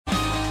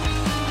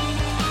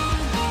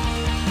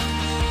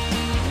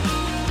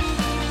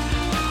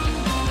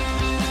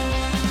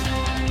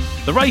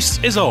The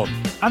race is on,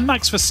 and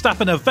Max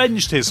Verstappen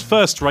avenged his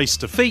first race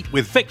defeat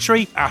with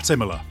victory at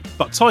Imola.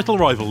 But title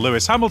rival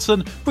Lewis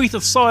Hamilton breathed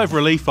a sigh of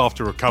relief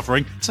after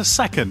recovering to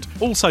second,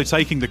 also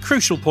taking the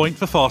crucial point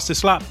for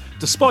fastest lap,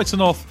 despite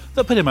an off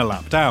that put him a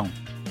lap down.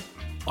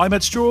 I'm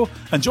Ed Straw,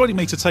 and joining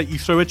me to take you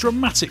through a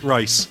dramatic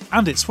race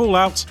and its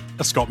fallout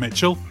are Scott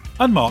Mitchell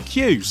and Mark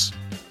Hughes.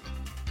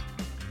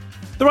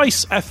 The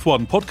Race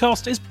F1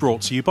 podcast is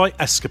brought to you by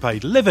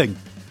Escapade Living.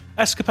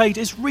 Escapade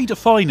is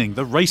redefining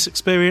the race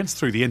experience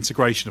through the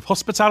integration of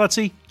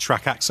hospitality,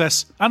 track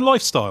access and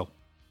lifestyle.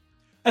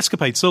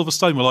 Escapade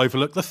Silverstone will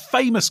overlook the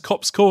famous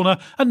Cops Corner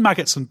and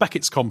Maggots and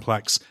Beckett's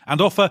complex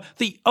and offer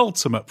the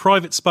ultimate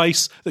private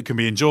space that can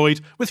be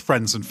enjoyed with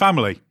friends and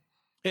family.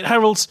 It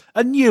heralds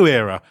a new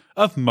era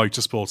of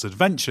motorsport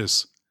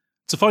adventures.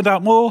 To find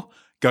out more,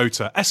 go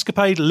to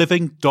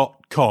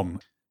escapadeliving.com.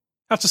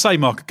 I have to say,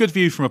 Mark, a good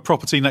view from a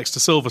property next to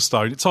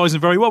Silverstone. It ties in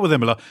very well with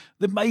Imola.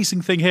 The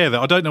amazing thing here that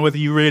I don't know whether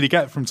you really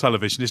get from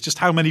television is just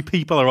how many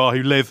people there are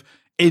who live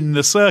in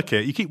the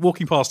circuit. You keep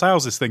walking past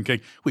houses thinking,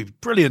 well, it'd be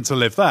brilliant to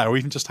live there, or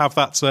even just have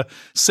that to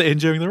sit in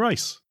during the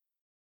race.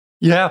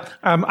 Yeah,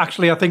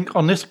 actually, I think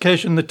on this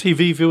occasion, the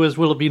TV viewers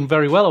will have been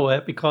very well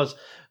aware because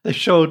they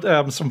showed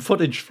some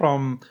footage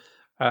from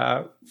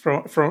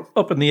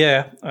up in the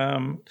air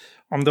on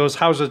those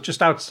houses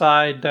just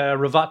outside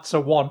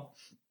Ravazza 1.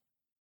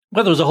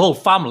 Well, there was a whole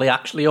family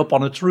actually up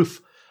on its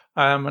roof,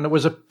 and it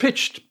was a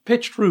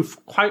pitched roof,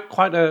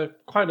 quite a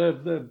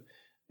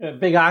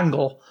big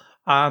angle,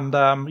 and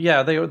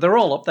they're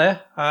all up there,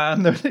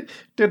 and it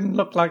didn't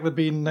look like there'd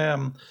been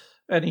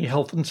any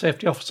health and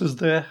safety officers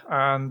there,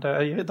 and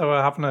they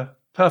were having a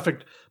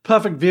perfect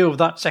view of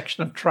that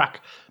section of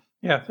track.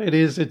 Yeah, it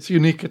is. It's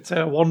unique. It's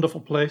a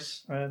wonderful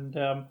place, and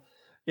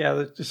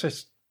it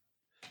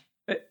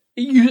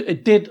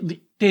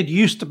did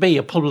used to be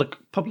a public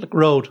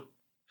road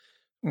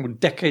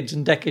decades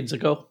and decades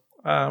ago,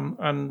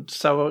 and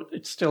so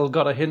it's still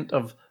got a hint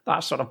of that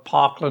sort of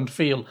parkland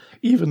feel,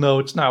 even though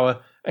it's now a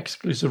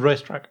exclusive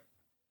racetrack.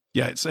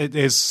 Yeah, it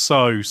is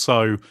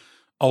so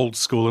old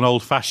school and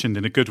old fashioned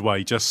in a good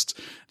way. Just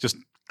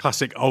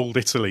classic old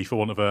Italy, for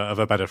want of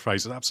a better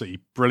phrase. It's an absolutely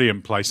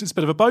brilliant place. It's a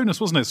bit of a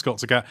bonus, wasn't it, Scott,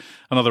 to get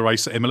another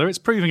race at Imola? It's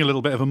proving a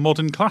little bit of a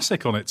modern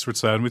classic on its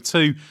return with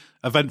two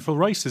eventful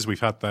races we've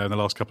had there in the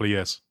last couple of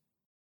years.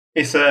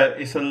 It's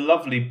a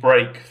lovely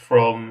break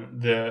from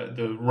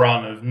the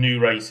run of new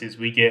races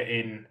we get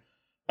in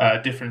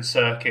different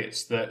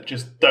circuits that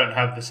just don't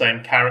have the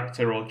same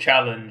character or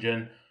challenge.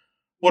 And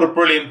what a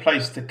brilliant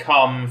place to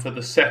come for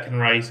the second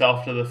race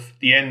after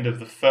the end of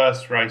the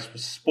first race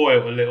was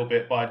spoilt a little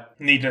bit by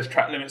needless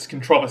track limits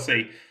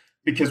controversy.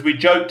 Because we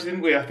joked, didn't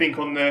we, I think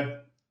on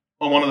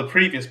one of the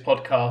previous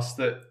podcasts,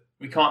 that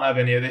we can't have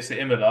any of this at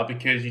Imola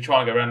because you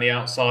try and go around the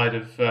outside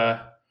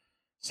of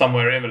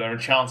somewhere in Imola,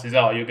 and chances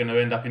are you're going to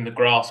end up in the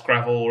grass,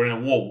 gravel, or in a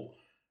wall.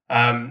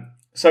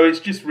 So it's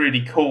just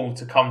really cool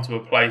to come to a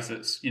place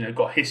that's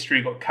got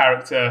history, got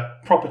character,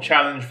 proper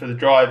challenge for the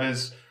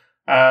drivers,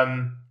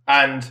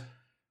 and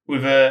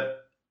with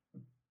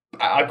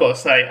I've got to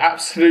say,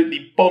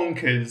 absolutely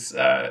bonkers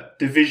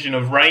division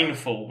of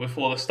rainfall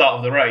before the start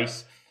of the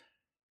race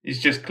is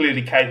just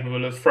clearly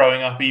capable of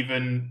throwing up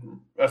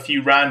even a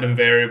few random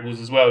variables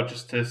as well,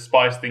 just to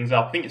spice things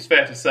up. I think it's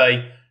fair to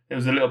say there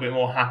was a little bit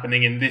more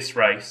happening in this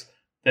race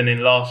than in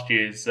last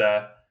year's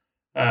Imola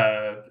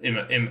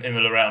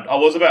round. I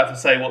was about to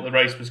say what the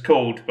race was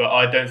called, but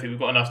I don't think we've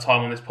got enough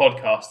time on this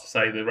podcast to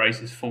say the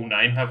race's full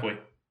name, have we?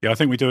 Yeah, I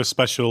think we do a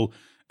special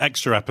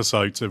extra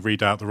episode to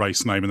read out the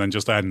race name and then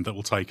just end. That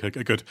will take a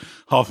good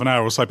half an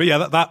hour or so. But yeah,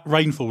 that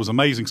rainfall was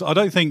amazing. So I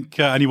don't think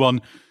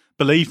anyone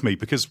believed me,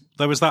 because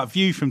there was that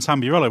view from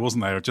Tamburello,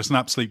 wasn't there? Just an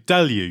absolute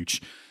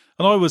deluge.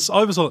 And I was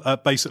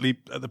basically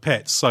at the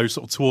pits, so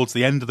sort of towards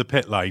the end of the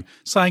pit lane,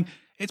 saying,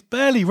 it's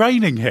barely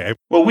raining here.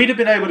 Well, we'd have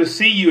been able to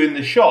see you in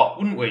the shot,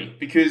 wouldn't we?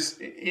 Because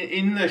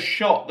in the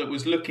shot that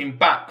was looking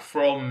back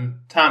from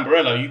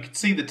Tamburello, you could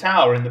see the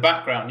tower in the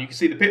background. You could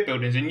see the pit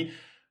buildings.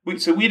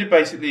 So we'd have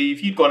basically,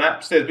 if you'd gone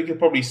upstairs, we could have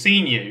probably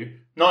seen you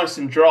nice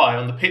and dry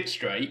on the pit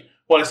straight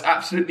while it's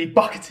absolutely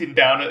bucketing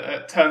down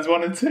at turns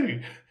 1 and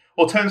 2.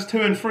 Or turns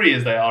 2 and 3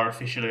 as they are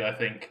officially, I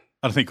think.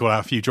 I think we'll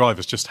have a few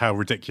drivers just how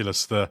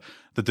ridiculous the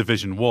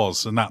division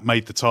was, and that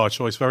made the tyre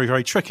choice very,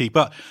 very tricky.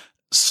 But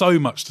so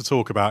much to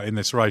talk about in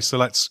this race, so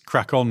let's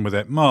crack on with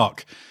it.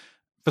 Mark,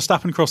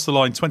 Verstappen crossed the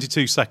line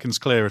 22 seconds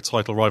clear of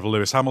title rival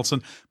Lewis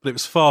Hamilton, but it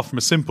was far from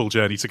a simple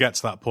journey to get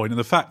to that point. And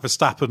the fact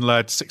Verstappen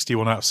led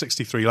 61 out of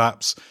 63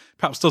 laps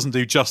perhaps doesn't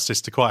do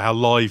justice to quite how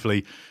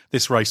lively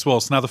this race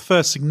was. Now, the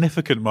first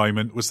significant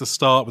moment was the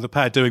start with the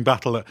pair doing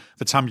battle at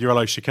the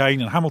Tamburello chicane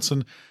and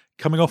Hamilton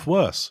coming off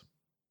worse.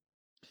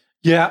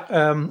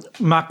 Yeah,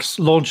 Max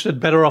launched it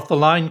better off the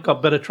line,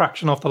 got better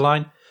traction off the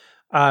line,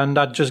 and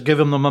that just gave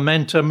him the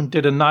momentum,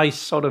 did a nice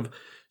sort of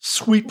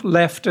sweep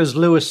left as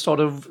Lewis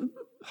sort of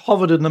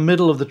hovered in the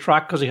middle of the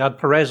track because he had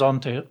Perez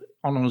on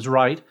his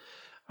right,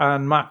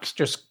 and Max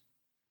just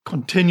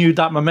continued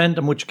that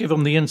momentum, which gave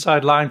him the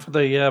inside line for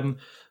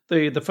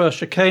the first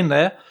chicane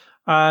there,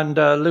 and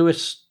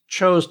Lewis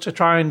chose to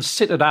try and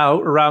sit it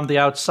out around the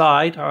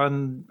outside,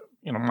 and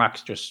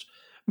Max just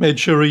made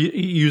sure he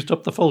used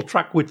up the full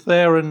track width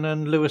there,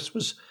 and Lewis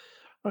was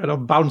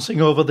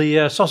bouncing over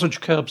the sausage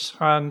curbs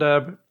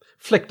and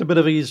flicked a bit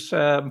of his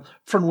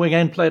front wing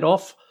end plate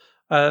off.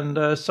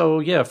 And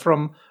so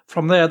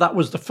from there, that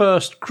was the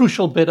first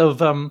crucial bit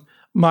of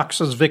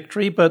Max's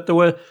victory. But there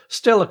were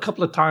still a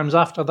couple of times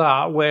after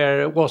that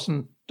where it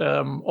wasn't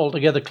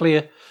altogether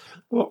clear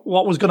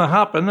what was going to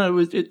happen.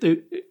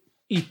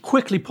 He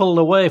quickly pulled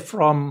away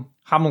from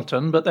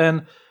Hamilton, but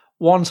then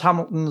once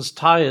Hamilton's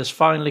tyres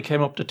finally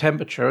came up to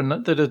temperature, and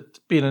that had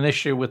been an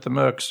issue with the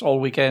Mercs all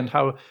weekend,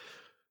 how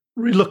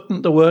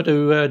reluctant they were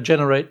to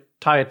generate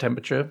tyre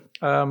temperature,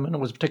 and it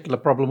was a particular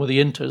problem with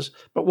the Inters.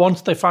 But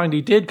once they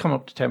finally did come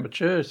up to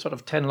temperature, sort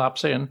of 10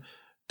 laps in,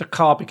 the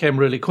car became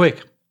really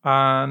quick.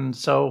 And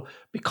so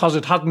because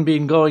it hadn't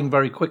been going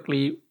very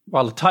quickly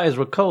while the tyres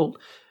were cold,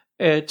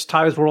 its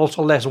tyres were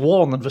also less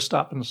worn than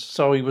Verstappen's,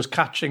 so he was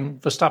catching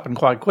Verstappen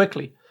quite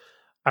quickly.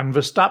 And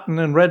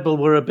Verstappen and Red Bull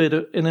were a bit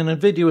in an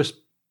invidious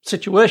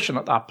situation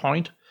at that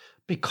point,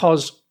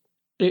 because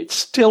it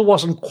still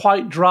wasn't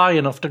quite dry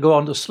enough to go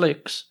on the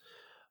slicks,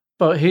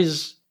 but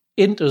his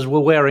Inters were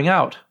wearing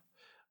out.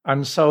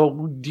 And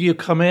so do you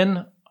come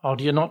in or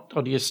do you not,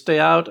 or do you stay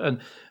out?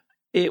 And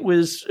it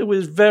was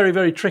very,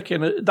 very tricky.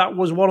 And that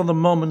was one of the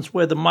moments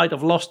where they might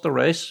have lost the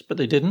race, but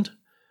they didn't.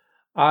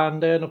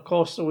 And then, of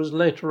course, there was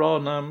later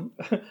on,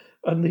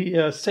 on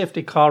the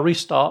safety car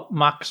restart,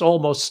 Max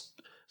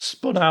almost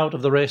spun out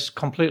of the race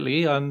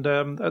completely, and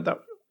that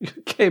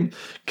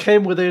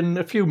came within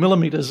a few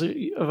millimeters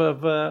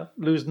of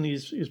losing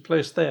his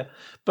place there.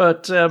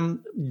 But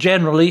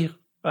generally,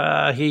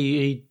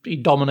 he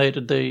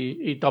dominated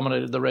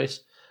the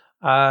race,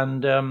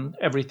 and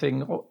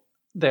everything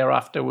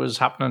thereafter was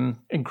happening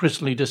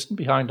increasingly distant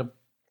behind him.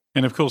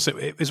 And of course,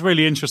 it was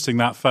really interesting,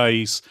 that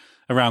phase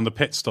around the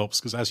pit stops,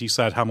 because as you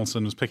said,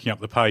 Hamilton was picking up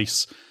the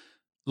pace,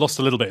 lost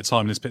a little bit of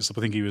time in his pit stop.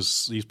 I think he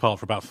was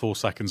parked for about 4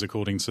 seconds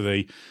according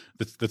to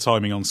the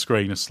timing on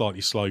screen, a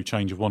slightly slow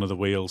change of one of the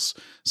wheels.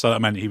 So that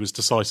meant he was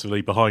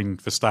decisively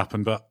behind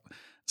Verstappen. But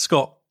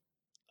Scott,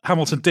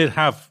 Hamilton did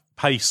have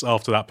pace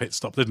after that pit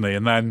stop, didn't he?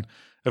 And then,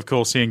 of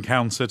course, he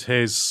encountered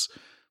his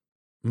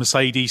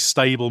Mercedes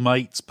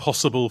stablemate,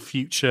 possible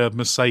future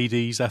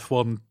Mercedes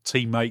F1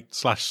 teammate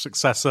 /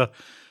 successor,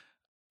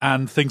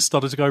 and things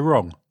started to go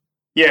wrong.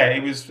 Yeah,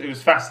 it was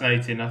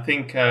fascinating. I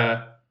think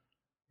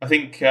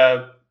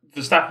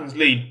Verstappen's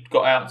lead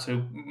got out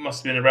to, must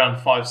have been around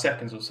 5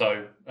 seconds or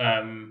so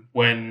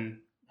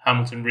when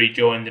Hamilton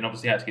rejoined, and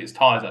obviously had to get his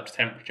tyres up to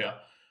temperature.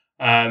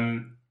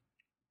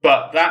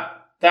 But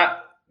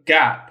that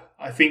gap,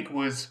 I think,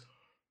 was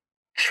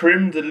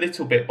trimmed a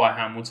little bit by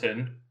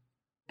Hamilton,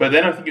 but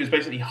then I think it was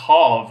basically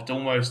halved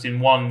almost in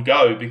one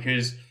go,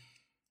 because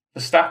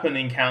Verstappen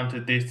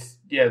encountered this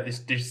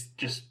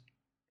just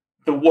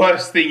the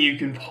worst thing you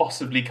can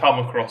possibly come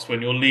across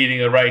when you're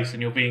leading a race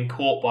and you're being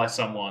caught by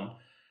someone.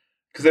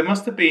 Because there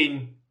must have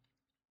been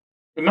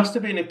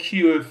a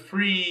queue of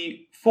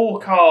 4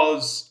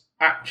 cars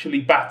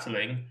actually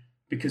battling,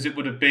 because it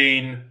would have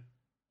been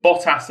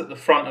Bottas at the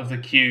front of the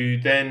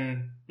queue,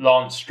 then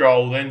Lance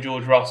Stroll, then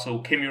George Russell,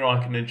 Kimi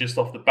Raikkonen just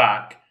off the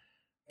back.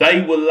 I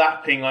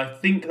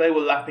think they were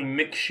lapping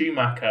Mick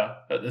Schumacher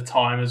at the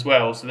time as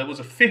well. So there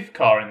was a 5th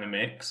car in the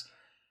mix.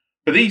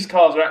 But these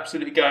cars are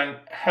absolutely going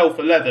hell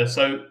for leather.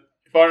 So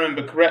if I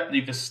remember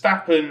correctly,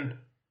 Verstappen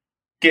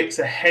gets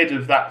ahead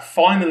of that,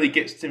 finally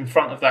gets in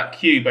front of that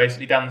queue,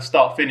 basically down the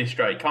start-finish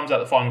straight, comes out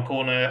the final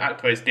corner,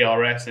 activates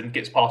DRS and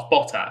gets past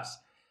Bottas.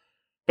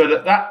 But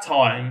at that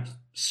time,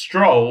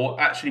 Stroll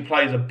actually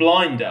plays a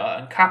blinder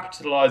and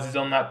capitalises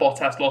on that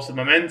Bottas loss of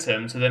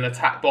momentum to then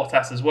attack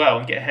Bottas as well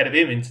and get ahead of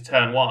him into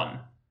turn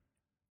 1.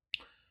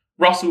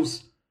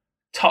 Russell's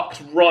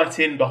tucked right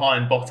in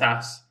behind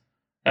Bottas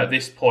at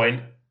this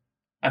point,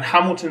 and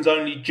Hamilton's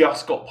only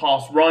just got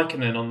past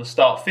Raikkonen on the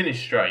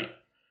start-finish straight.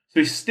 So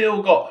he's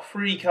still got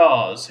 3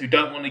 cars who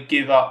don't want to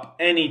give up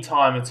any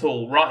time at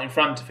all right in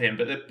front of him,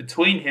 but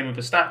between him and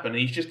Verstappen,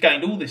 he's just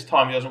gained all this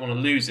time, he doesn't want to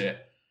lose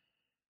it.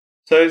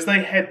 So as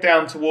they head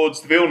down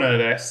towards the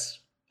Villeneuve,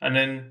 and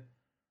then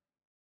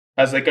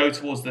as they go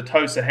towards the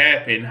Tosa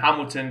hairpin,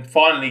 Hamilton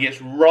finally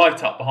gets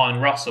right up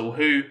behind Russell,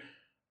 who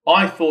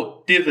I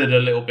thought dithered a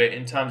little bit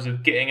in terms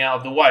of getting out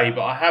of the way,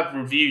 but I have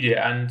reviewed it,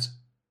 and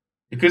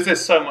because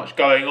there's so much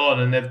going on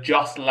and they've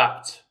just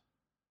lapped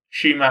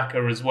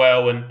Schumacher as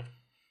well, and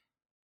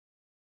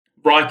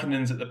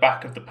Raikkonen's at the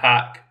back of the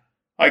pack,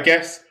 I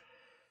guess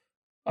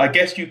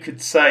you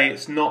could say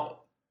it's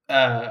not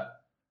the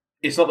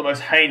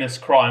most heinous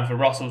crime for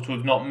Russell to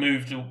have not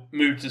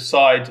moved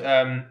aside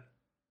at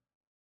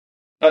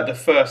the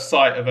first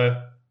sight of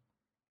a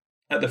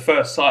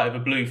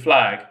blue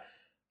flag.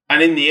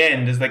 And in the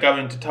end, as they go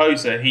into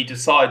Tosa, he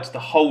decides to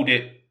hold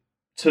it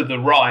to the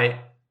right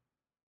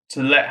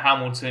to let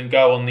Hamilton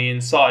go on the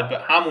inside.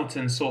 But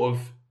Hamilton sort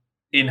of,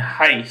 in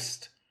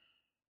haste,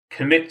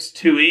 commits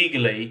too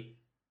eagerly,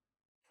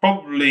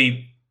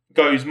 probably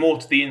goes more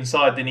to the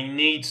inside than he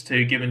needs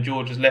to, given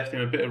George has left him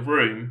a bit of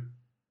room.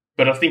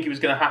 but I think he was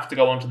going to have to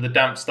go onto the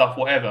damp stuff,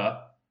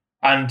 whatever.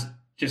 And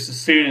just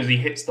as soon as he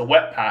hits the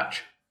wet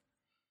patch,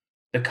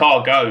 the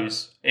car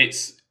goes.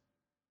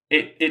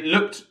 It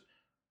looked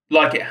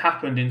like it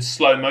happened in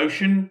slow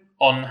motion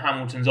on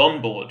Hamilton's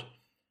onboard,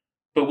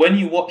 but when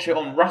you watch it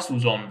on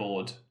Russell's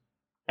onboard,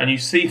 and you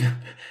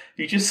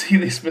just see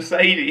this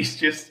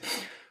Mercedes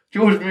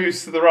George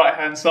moves to the right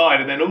hand side,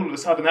 and then all of a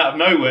sudden, out of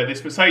nowhere,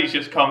 this Mercedes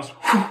just comes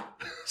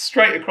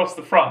straight across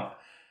the front,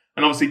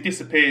 and obviously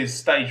disappears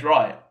stage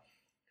right.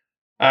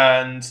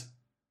 And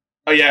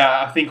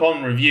I think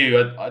on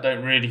review, I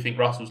don't really think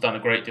Russell's done a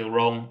great deal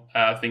wrong.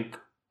 I think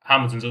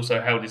Hamilton's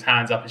also held his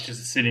hands up. It's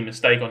just a silly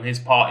mistake on his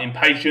part,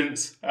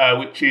 impatience,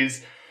 which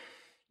is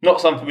not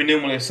something we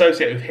normally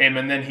associate with him.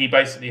 And then he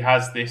basically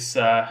has this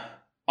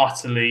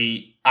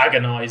utterly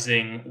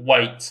agonising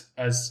wait,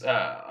 as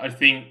I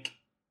think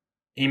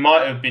he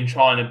might have been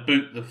trying to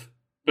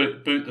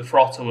boot the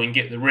throttle and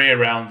get the rear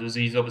round as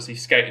he's obviously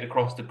skated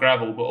across the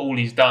gravel. But all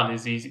he's done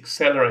is he's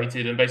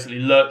accelerated and basically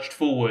lurched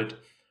forward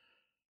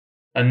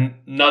and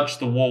nudged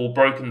the wall,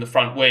 broken the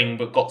front wing,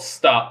 but got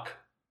stuck.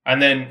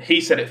 And then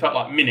he said it felt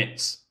like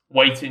minutes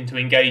waiting to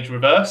engage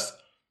reverse,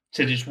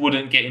 so just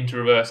wouldn't get into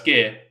reverse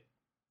gear.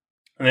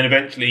 And then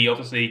eventually, he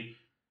obviously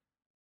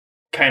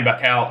came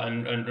back out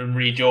and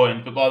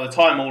rejoined. But by the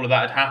time all of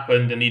that had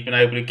happened and he'd been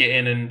able to get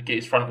in and get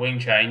his front wing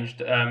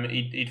changed,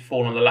 he'd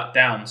fallen on the lap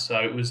down. So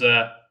it was,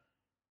 the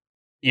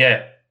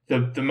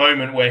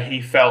moment where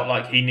he felt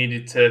like he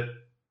needed to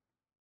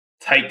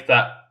take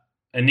that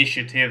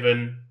initiative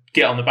and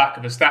get on the back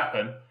of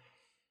Verstappen,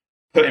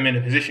 put him in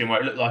a position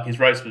where it looked like his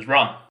race was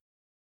run.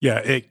 Yeah,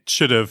 it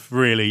should have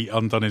really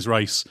undone his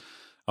race.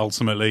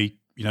 Ultimately,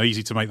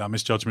 easy to make that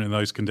misjudgment in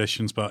those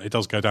conditions, but it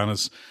does go down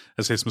as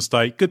his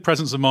mistake. Good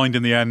presence of mind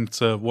in the end.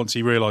 Once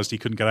he realised he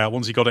couldn't get out,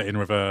 once he got it in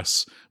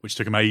reverse, which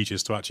took him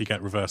ages to actually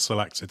get reverse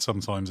selected.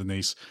 Sometimes in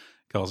these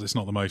cars, it's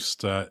not the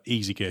most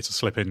easy gear to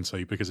slip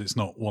into because it's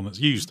not one that's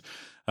used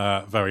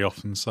very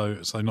often.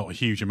 So not a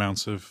huge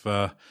amount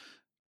of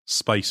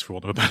space, for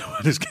want of a better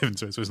word, is given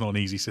to it, so it's not an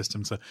easy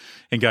system to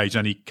engage.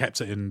 And he kept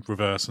it in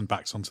reverse and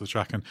backed onto the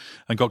track and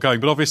got going.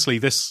 But obviously,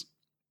 this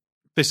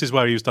is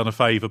where he was done a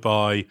favour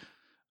by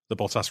the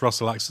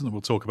Bottas-Russell accident that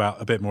we'll talk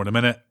about a bit more in a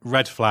minute.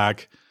 Red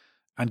flag,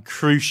 and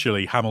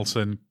crucially,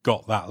 Hamilton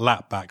got that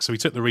lap back. So he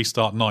took the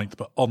restart ninth,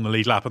 but on the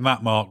lead lap, and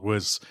that mark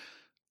was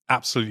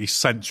absolutely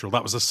central.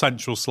 That was a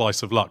central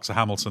slice of luck to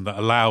Hamilton that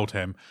allowed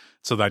him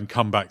to then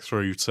come back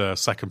through to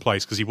second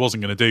place, because he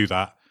wasn't going to do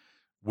that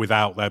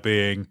without there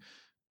being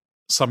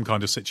some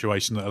kind of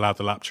situation that allowed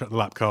the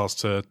lap cars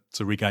to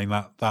regain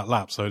that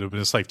lap. So it would have been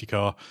a safety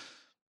car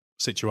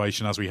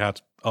situation, as we had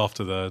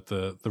after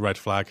the red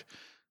flag,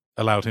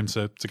 allowed him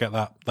to get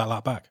that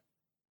lap back.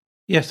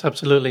 Yes,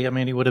 absolutely. I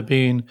mean, he would have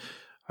been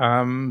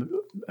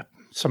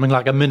something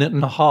like a minute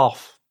and a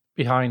half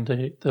behind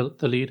the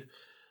lead,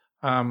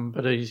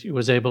 but he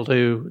was able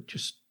to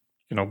just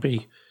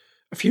be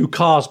a few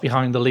cars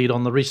behind the lead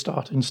on the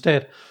restart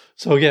instead.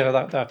 So yeah,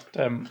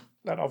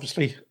 that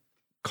obviously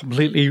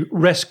completely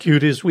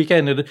rescued his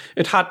weekend.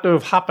 It had to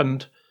have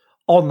happened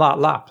on that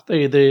lap.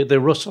 The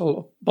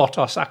Russell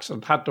Bottas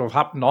accident had to have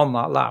happened on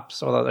that lap,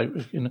 so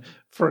that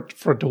for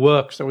it to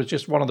work. So it was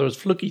just one of those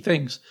fluky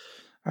things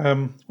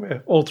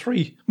where all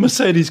three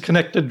Mercedes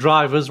connected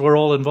drivers were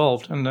all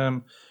involved,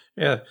 and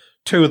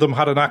two of them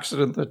had an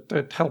accident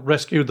that helped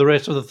rescue the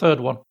race of the third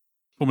one.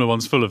 Formula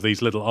One's full of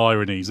these little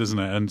ironies, isn't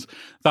it? And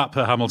that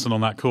put Hamilton on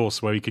that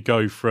course where he could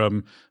go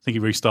from, I think he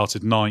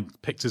restarted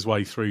ninth, picked his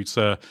way through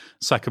to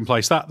second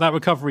place. That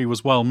recovery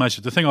was well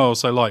measured. The thing I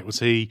also liked was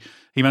he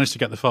managed to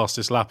get the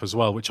fastest lap as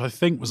well, which I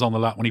think was on the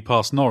lap when he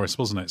passed Norris,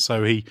 wasn't it?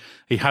 So he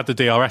had the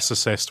DRS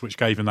assist, which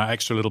gave him that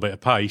extra little bit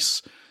of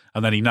pace,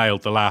 and then he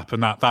nailed the lap,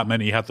 and that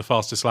meant he had the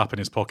fastest lap in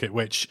his pocket,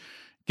 which,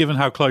 given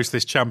how close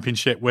this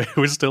championship,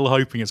 we're still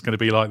hoping it's going to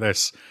be like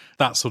this,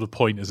 that sort of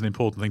point is an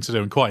important thing to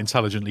do, and quite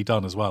intelligently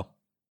done as well.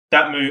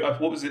 That move,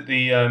 what was it?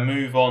 The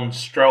move on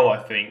Stroll,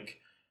 I think.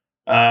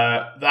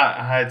 That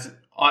had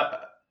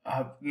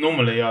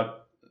normally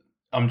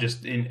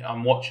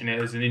I'm watching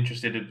it as an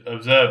interested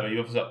observer.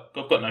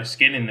 I've got no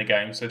skin in the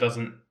game, so it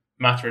doesn't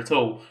matter at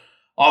all.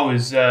 I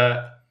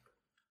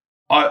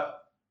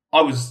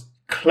was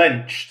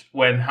clenched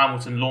when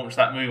Hamilton launched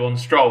that move on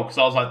Stroll, because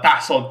I was like,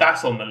 that's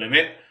on the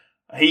limit.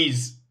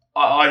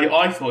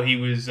 I thought he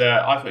was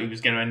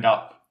going to end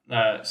up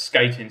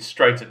skating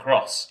straight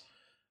across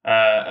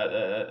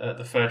at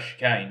the first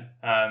chicane.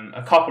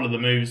 A couple of the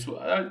moves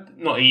were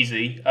not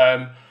easy,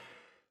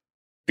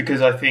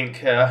 because I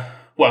think,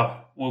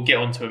 we'll get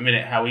on to a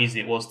minute how easy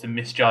it was to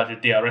misjudge a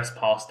DRS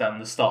pass down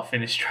the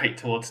start-finish straight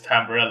towards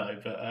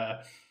Tamburello, but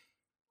a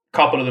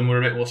couple of them were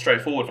a bit more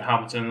straightforward for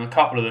Hamilton, and a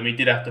couple of them he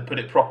did have to put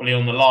it properly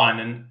on the line,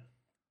 and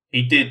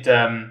he did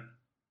an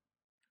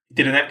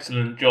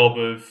excellent job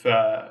of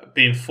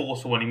being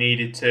forceful when he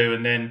needed to.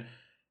 And then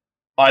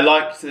I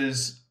liked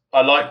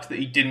that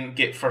he didn't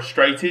get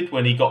frustrated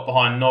when he got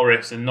behind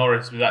Norris, and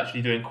Norris was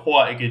actually doing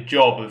quite a good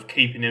job of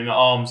keeping him at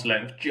arm's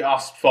length,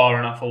 just far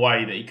enough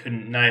away that he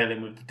couldn't nail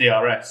him with the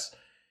DRS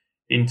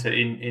into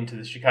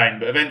the chicane.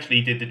 But eventually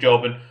he did the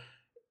job, and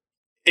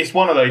it's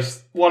one of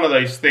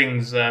those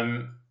things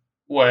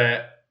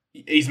where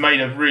he's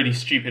made a really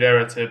stupid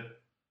error to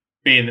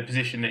be in the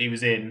position that he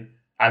was in,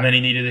 and then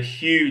he needed a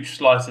huge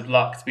slice of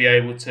luck to be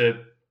able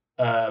to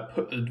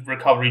put the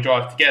recovery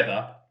drive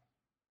together.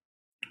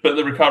 But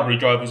the recovery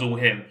drive was all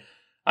him,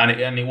 and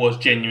it was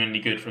genuinely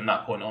good from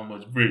that point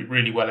onwards. Really,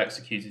 really well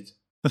executed.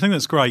 The thing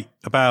that's great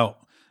about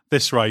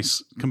this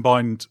race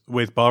combined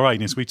with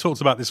Bahrain is we talked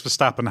about this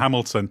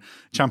Verstappen-Hamilton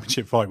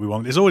championship fight we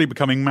won. It's already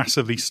becoming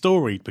massively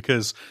storied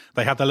because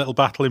they had their little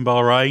battle in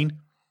Bahrain,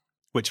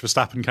 which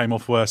Verstappen came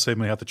off worse in.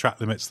 We had the track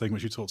limits thing,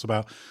 which we talked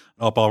about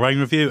in our Bahrain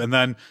review. And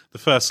then the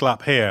first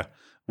lap here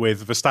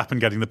with Verstappen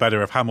getting the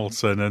better of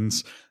Hamilton, and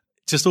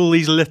just all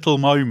these little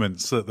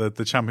moments that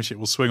the championship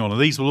will swing on.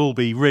 And these will all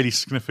be really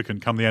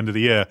significant come the end of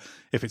the year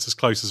if it's as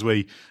close as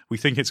we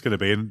think it's going to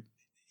be. And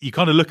you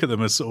kind of look at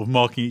them as sort of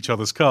marking each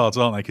other's cards,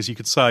 aren't they? Because you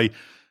could say,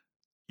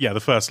 yeah, the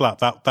first lap,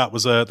 that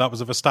was a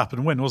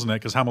Verstappen win, wasn't it?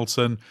 Because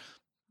Hamilton,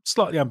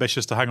 slightly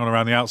ambitious to hang on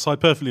around the outside,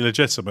 perfectly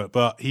legitimate,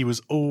 but he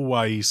was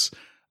always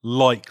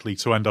likely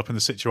to end up in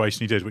the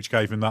situation he did, which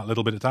gave him that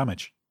little bit of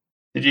damage.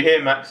 Did you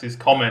hear Max's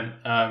comment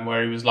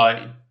where he was like,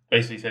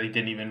 basically said he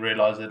didn't even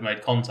realise they'd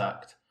made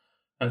contact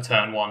at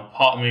turn one?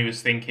 Part of me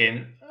was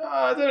thinking,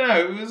 I don't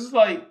know, it was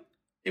like,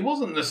 it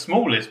wasn't the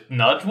smallest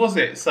nudge, was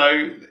it?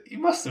 So he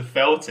must have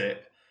felt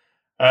it.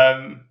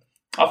 I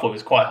thought it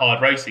was quite hard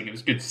racing. It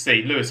was good to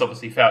see. Lewis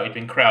obviously felt he'd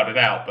been crowded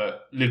out,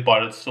 but live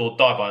by the sword,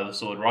 die by the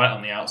sword, right,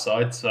 on the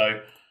outside.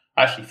 So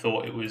I actually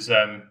thought it was,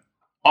 I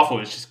thought it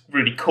was just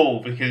really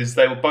cool because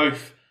they were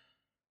both,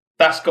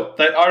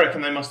 I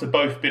reckon they must have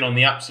both been on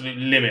the absolute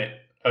limit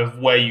of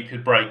where you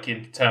could break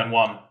into turn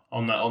one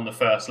on the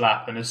first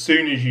lap. And as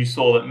soon as you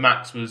saw that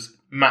Max was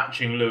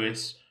matching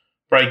Lewis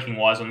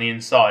braking-wise on the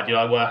inside, you're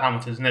like, well,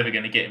 Hamilton's never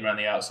going to get him around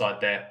the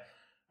outside there.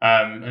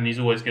 And he's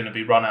always going to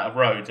be run out of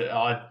road.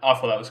 I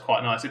thought that was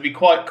quite nice. It'd be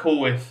quite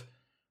cool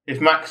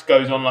if Max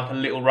goes on like a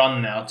little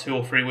run now, 2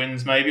 or 3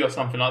 wins maybe, or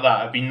something like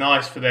that. It'd be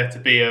nice for there to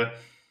be a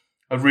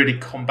really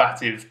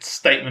combative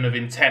statement of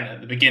intent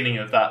at the beginning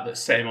of that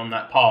set him on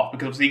that path.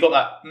 Because obviously he got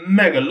that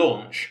mega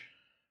launch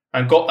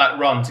and got that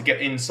run to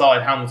get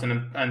inside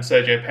Hamilton and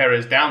Sergio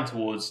Perez down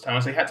towards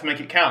town. So he had to make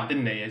it count,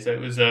 didn't he? So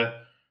it was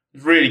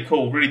really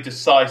cool, really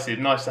decisive.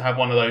 Nice to have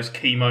one of those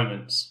key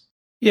moments.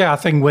 Yeah, I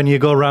think when you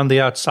go around the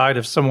outside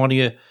of someone,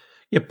 you're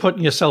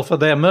putting yourself at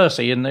their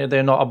mercy, and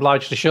they're not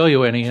obliged to show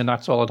you any, and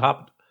that's all that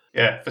happened.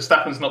 Yeah,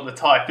 Verstappen's not the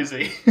type, is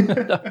he?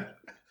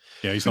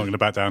 Yeah, he's not going to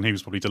back down. He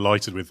was probably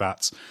delighted with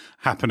that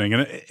happening.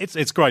 And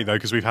it's great, though,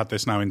 because we've had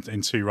this now in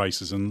 2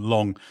 races, and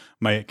long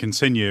may it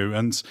continue.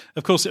 And,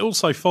 of course, it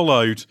also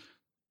followed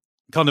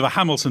kind of a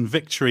Hamilton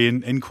victory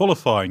in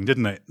qualifying,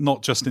 didn't it?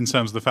 Not just in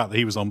terms of the fact that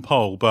he was on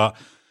pole, but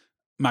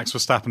Max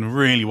Verstappen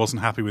really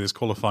wasn't happy with his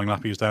qualifying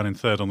lap. He was down in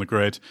 3rd on the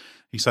grid.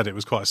 He said it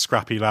was quite a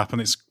scrappy lap, and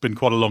it's been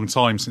quite a long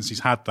time since he's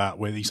had that.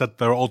 Where he said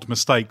there are odd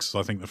mistakes,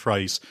 I think the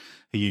phrase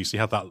he used. He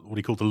had that, what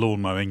he called the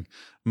lawn mowing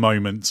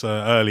moment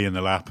early in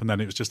the lap, and then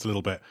it was just a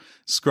little bit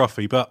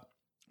scruffy. But,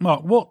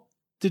 Mark, what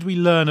did we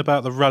learn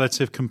about the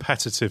relative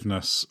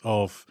competitiveness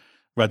of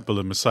Red Bull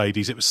and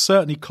Mercedes? It was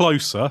certainly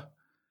closer.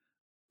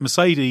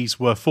 Mercedes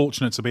were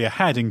fortunate to be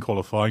ahead in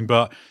qualifying,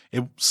 but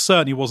it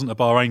certainly wasn't a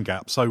Bahrain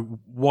gap. So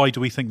why do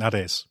we think that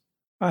is?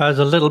 There's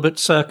a little bit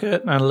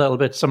circuit and a little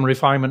bit some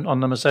refinement on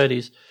the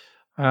Mercedes.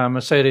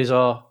 Mercedes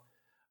are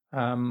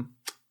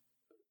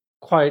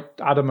quite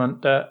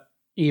adamant that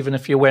even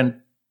if you went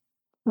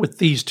with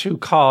these 2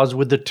 cars,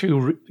 with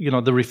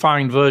the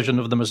refined version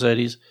of the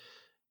Mercedes,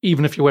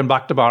 even if you went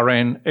back to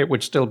Bahrain, it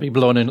would still be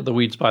blown into the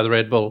weeds by the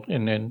Red Bull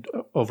in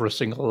over a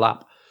single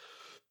lap.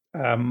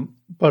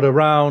 But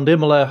around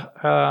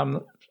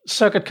Imola,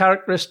 circuit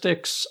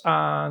characteristics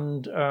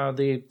and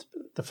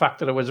the fact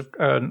that it was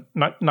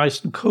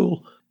nice and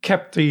cool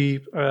kept the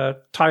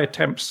tyre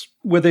temps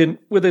within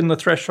the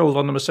threshold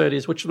on the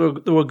Mercedes, which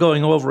they were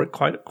going over it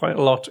quite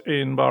a lot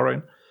in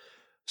Bahrain.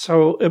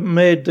 So it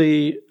made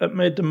the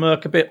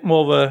Merc a bit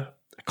more of a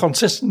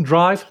consistent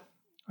drive.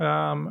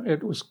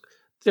 It was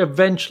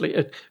eventually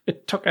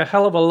it took a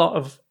hell of a lot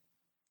of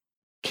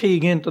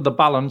keying into the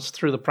balance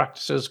through the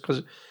practices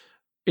because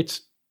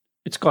it's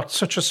got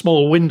such a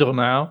small window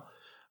now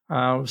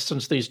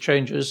since these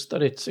changes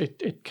that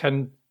it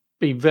can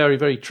be very,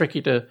 very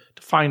tricky to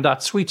find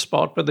that sweet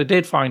spot. But they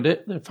did find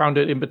it. They found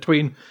it in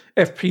between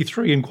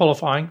FP3 and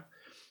qualifying.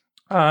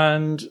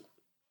 And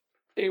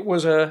it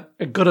was a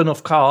good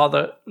enough car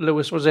that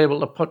Lewis was able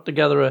to put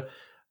together a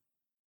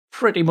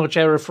pretty much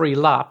error-free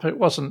lap. It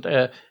wasn't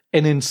an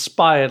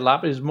inspired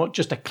lap. It was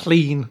just a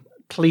clean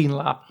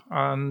lap.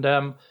 And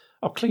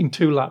or clean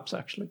 2 laps,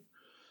 actually.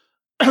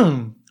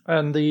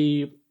 And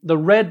the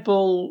Red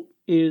Bull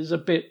is a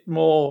bit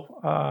more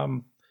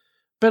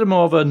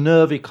of a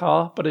nervy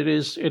car, but it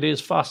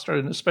is faster,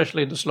 and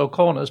especially in the slow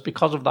corners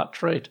because of that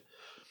trait.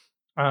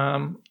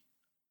 And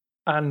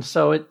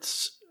so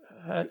it's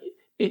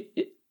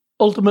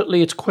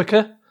ultimately it's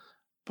quicker,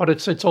 but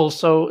it's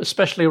also,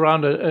 especially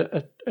around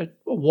a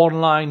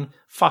one-line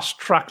fast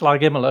track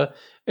like Imola,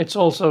 it's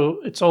also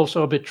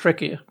a bit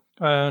trickier.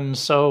 And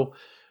so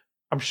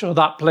I'm sure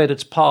that played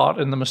its part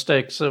in the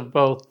mistakes of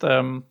both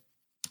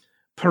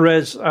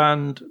Perez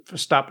and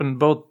Verstappen,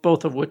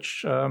 both of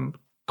which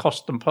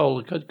cost them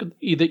pole.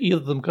 Either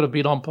of them could have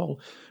been on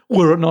pole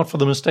were it not for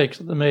the mistakes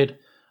that they made.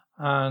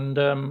 And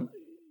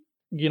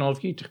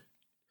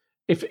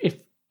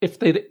if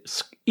they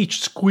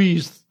each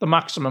squeezed the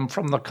maximum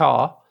from the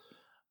car,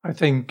 I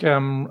think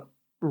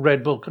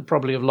Red Bull could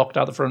probably have locked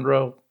out the front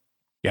row.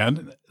 Yeah,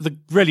 and the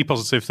really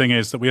positive thing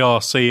is that we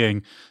are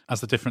seeing, as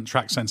the different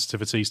track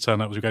sensitivities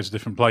turn up as we go to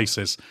different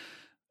places,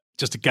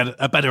 just to get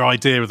a better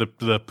idea of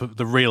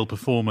the real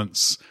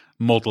performance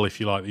model, if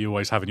you like, that you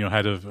always have in your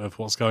head of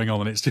what's going on.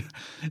 And it's just,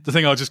 the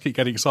thing I just keep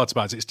getting excited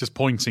about is it's just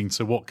pointing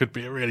to what could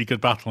be a really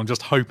good battle and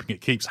just hoping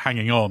it keeps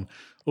hanging on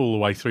all the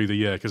way through the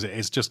year, because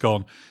it's just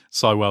gone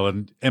so well.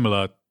 And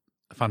Imola,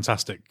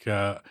 fantastic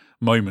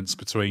moments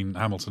between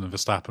Hamilton and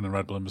Verstappen and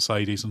Red Bull and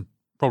Mercedes, and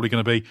probably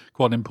going to be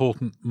quite an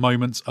important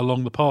moment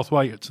along the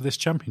pathway to this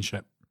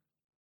championship.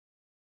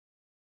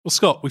 Well,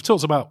 Scott, we've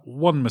talked about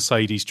one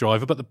Mercedes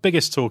driver, but the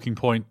biggest talking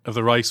point of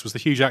the race was the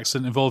huge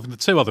accident involving the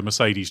two other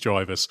Mercedes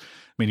drivers,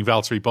 meaning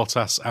Valtteri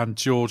Bottas and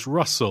George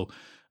Russell.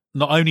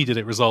 Not only did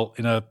it result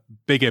in a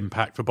big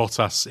impact for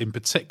Bottas in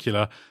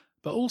particular,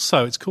 but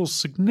also it's caused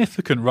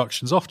significant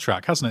ructions off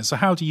track, hasn't it? So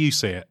how do you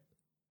see it?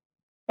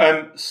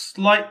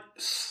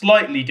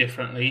 Slightly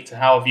differently to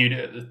how I viewed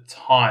it at the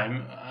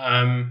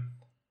time,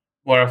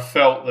 where I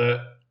felt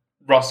that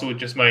Russell had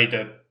just made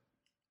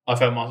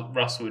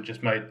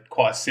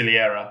quite a silly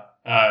error.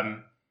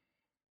 And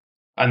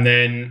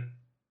then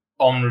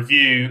on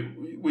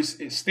review,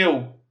 it's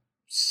still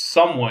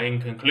somewhat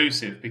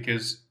inconclusive,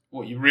 because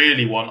what you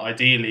really want,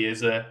 ideally,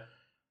 is a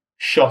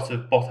shot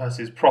of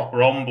Bottas's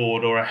proper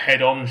onboard or a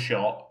head-on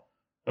shot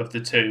of the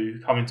two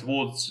coming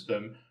towards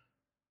them,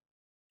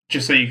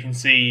 just so you can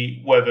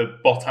see whether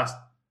Bottas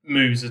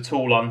moves at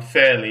all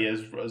unfairly,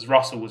 as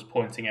Russell was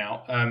pointing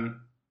out.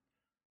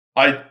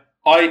 I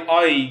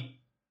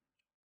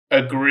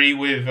agree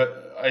with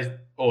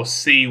or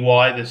see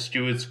why the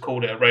stewards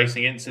called it a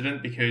racing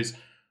incident, because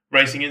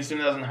racing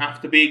incident doesn't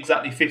have to be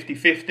exactly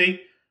 50-50.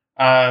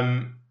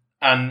 And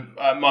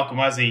Michael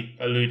Masi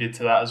alluded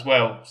to that as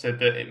well, said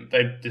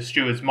that the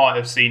stewards might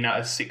have seen that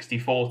as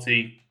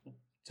 60-40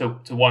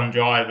 to one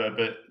driver,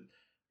 but I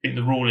think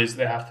the rule is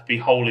they have to be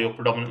wholly or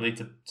predominantly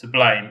to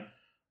blame.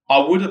 I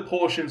would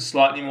apportion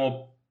slightly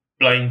more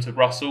blame to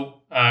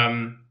Russell.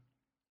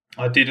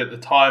 I did at the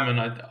time, and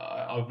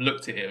I've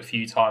looked at it a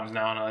few times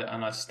now,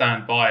 and I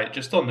stand by it,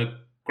 just on the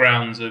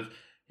grounds of,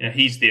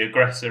 he's the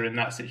aggressor in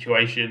that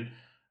situation.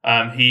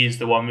 He is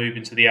the one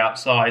moving to the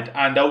outside,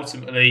 and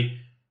ultimately,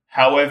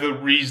 however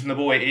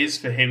reasonable it is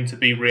for him to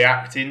be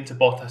reacting to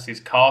Bottas's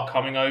car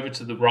coming over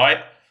to the right,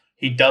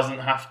 he doesn't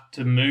have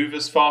to move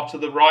as far to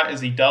the right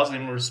as he does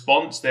in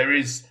response. There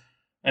is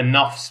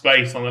enough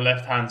space on the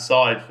left-hand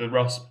side for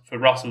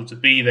Russell to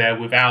be there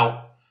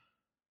without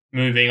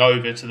moving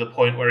over to the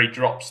point where he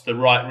drops the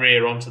right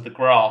rear onto the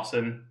grass.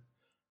 And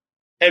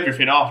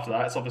everything after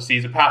that, it's obviously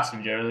he's a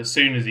passenger, and as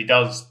soon as he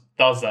does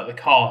that, the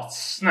car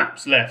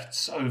snaps left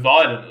so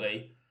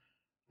violently.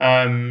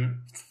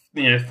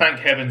 Thank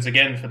heavens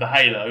again for the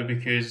halo,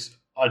 because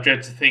I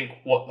dread to think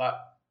what that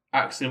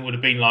accident would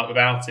have been like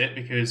without it,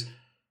 because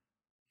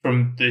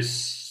from the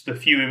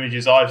few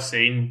images I've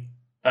seen,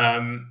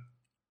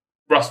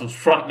 Russell's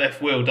front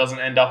left wheel doesn't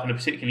end up in a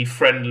particularly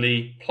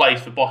friendly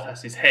place for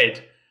Bottas's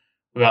head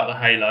without the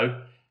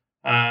halo.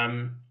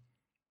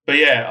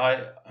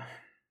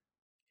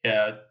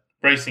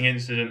 Racing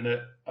incident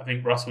that I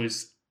think Russell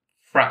is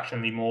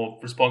fractionally more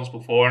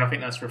responsible for, and I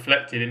think that's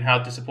reflected in how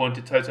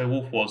disappointed Toto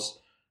Wolff was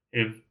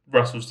in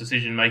Russell's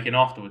decision-making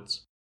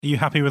afterwards. Are you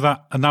happy with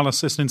that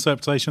analysis and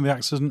interpretation of the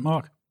accident,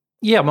 Mark?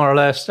 Yeah, more or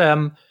less.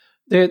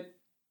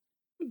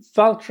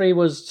 Valtteri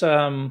was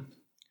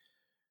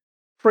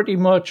pretty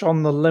much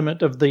on the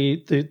limit of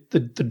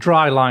the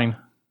dry line,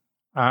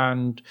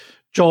 and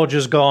George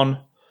has gone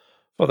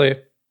for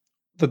the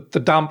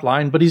damp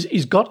line, but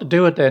he's got to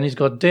do it. Then he's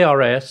got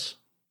DRS.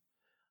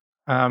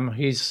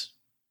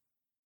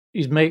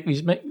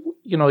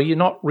 You're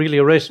not really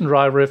a racing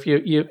driver if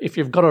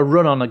you've got a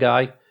run on a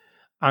guy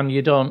and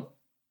you don't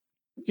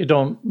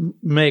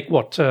make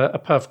what a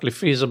perfectly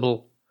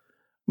feasible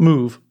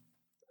move.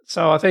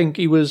 So I think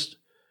he was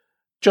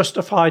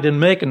justified in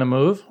making a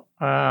move.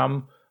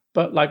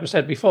 But like we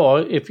said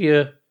before, if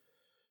you're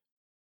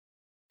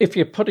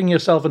putting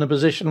yourself in a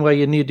position where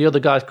you need the other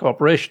guy's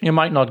cooperation, you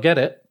might not get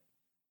it.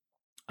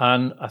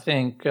 And I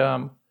think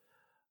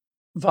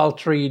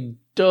Valtteri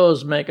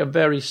does make a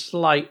very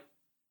slight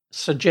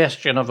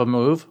suggestion of a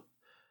move.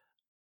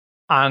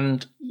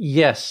 And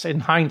yes, in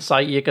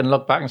hindsight, you can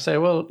look back and say,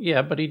 well,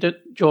 yeah, but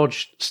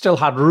George still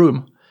had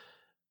room.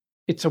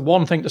 It's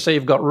one thing to say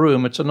you've got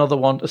room. It's another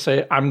one to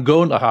say, I'm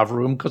going to have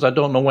room because I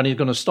don't know when he's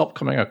going to stop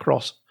coming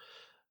across.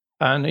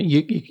 And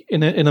you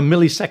in a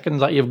millisecond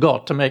that you've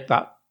got to make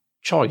that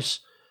choice,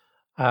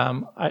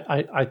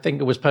 I think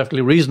it was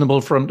perfectly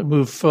reasonable for him to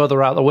move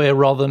further out of the way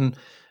rather than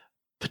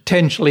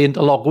potentially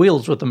interlock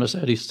wheels with the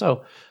Mercedes.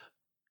 So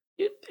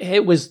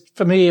it was,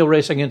 for me, a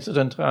racing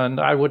incident, and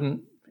I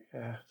wouldn't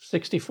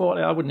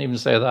 60-40. I wouldn't even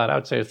say that.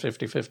 I'd say it's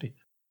 50-50.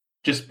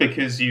 Just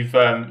because you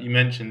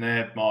mentioned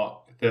there,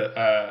 Mark,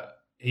 that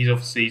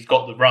he's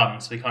got the run,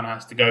 so he kind of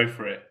has to go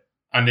for it,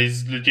 and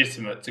is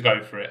legitimate to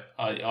go for it.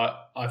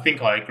 I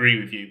think I agree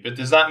with you, but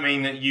does that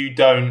mean that you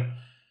don't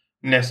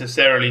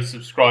necessarily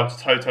subscribe to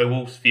Toto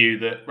Wolff's view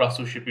that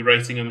Russell should be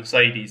racing a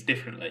Mercedes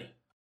differently?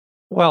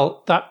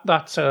 Well,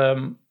 that's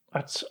a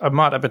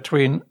matter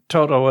between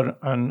Toto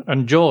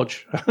and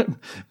George,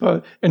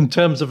 but in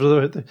terms of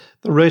the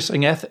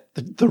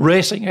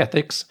racing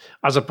ethics,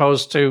 as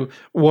opposed to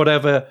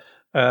whatever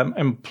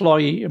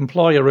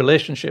employer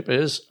relationship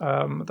is,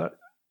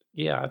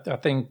 I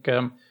think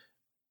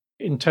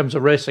in terms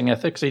of racing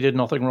ethics, he did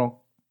nothing wrong.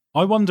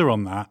 I wonder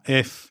on that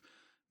if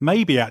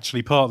maybe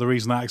actually part of the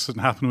reason that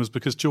accident happened was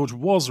because George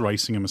was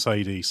racing a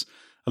Mercedes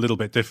a little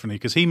bit differently,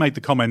 because he made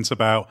the comment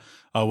about,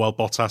 oh, well,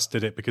 Bottas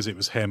did it because it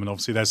was him. And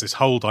obviously there's this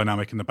whole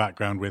dynamic in the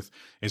background with,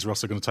 is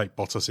Russell going to take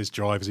Bottas's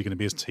drive? Is he going to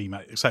be his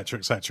teammate, et cetera,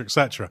 et cetera, et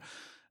cetera?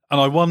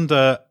 And I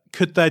wonder,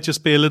 could there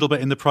just be a little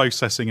bit in the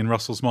processing in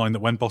Russell's mind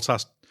that when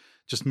Bottas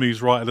just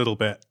moves right a little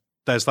bit,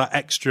 there's that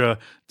extra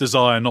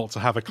desire not to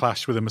have a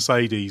clash with a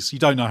Mercedes? You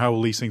don't know how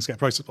all these things get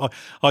processed.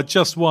 I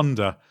just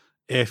wonder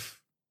if,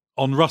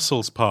 on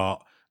Russell's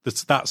part,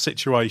 that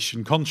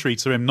situation, contrary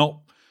to him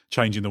not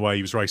changing the way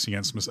he was racing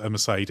against a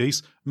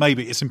Mercedes,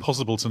 maybe it's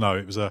impossible to know.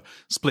 It was a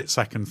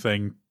split-second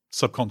thing,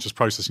 subconscious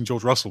processing.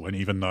 George Russell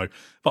wouldn't even know.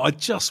 But I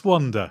just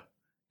wonder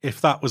if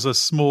that was a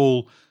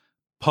small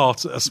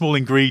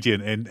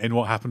ingredient in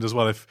what happened as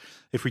well,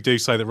 if we do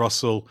say that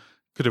Russell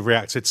could have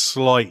reacted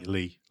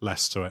slightly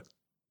less to it.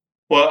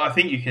 Well, I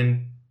think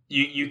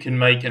you can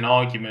make an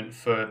argument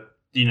for,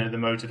 the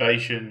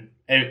motivation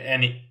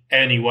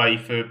any way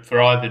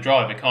for either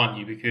driver, can't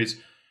you? Because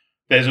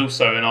there's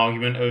also an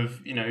argument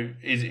of,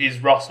 is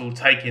Russell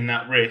taking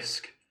that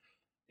risk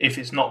if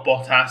it's not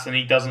Bottas and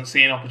he doesn't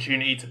see an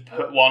opportunity to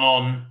put one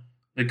on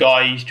the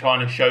guy he's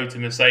trying to show to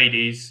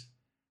Mercedes,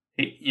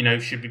 he,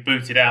 should be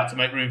booted out to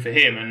make room for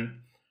him. And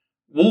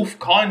Wolff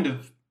kind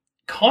of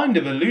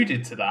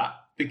alluded to that,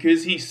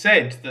 because he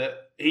said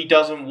that he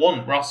doesn't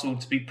want Russell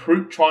to be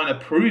trying to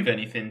prove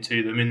anything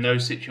to them in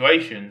those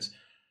situations.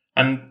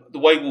 And the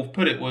way Wolff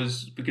put it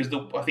was because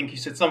I think he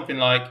said something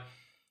like,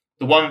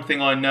 the one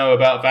thing I know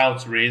about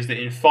Valtteri is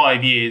that in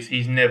 5 years,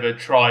 he's never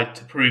tried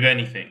to prove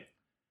anything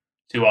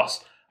to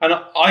us. And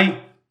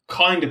I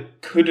kind of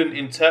couldn't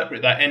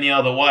interpret that any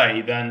other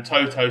way than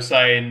Toto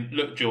saying,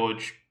 look,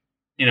 George,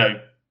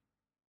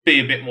 be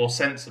a bit more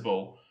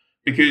sensible.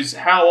 Because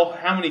how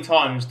many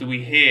times do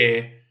we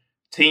hear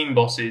team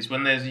bosses,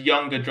 when there's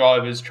younger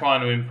drivers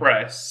trying to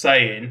impress,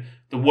 saying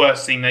the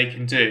worst thing they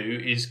can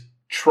do is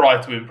try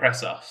to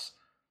impress us?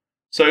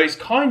 So it's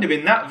kind of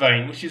in that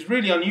vein, which is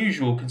really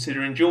unusual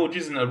considering George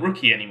isn't a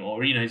rookie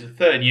anymore. He's a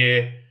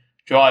third-year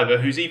driver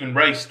who's even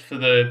raced for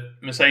the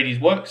Mercedes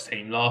Works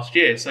team last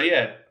year. So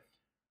yeah, I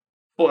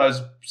thought that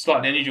was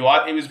slightly unusual.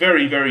 It was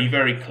very, very,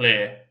 very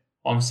clear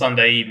on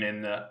Sunday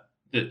evening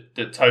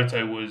that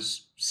Toto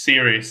was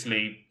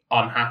seriously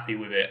unhappy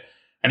with it.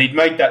 And he'd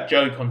made that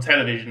joke on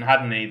television,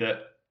 hadn't he,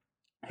 that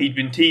he'd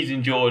been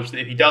teasing George that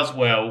if he does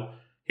well,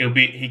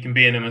 he can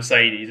be in a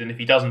Mercedes, and if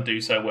he doesn't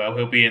do so well,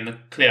 he'll be in the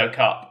Clio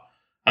Cup.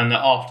 And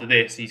that after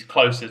this, he's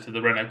closer to the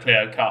Renault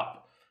Clio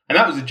Cup. And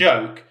that was a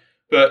joke,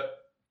 but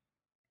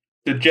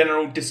the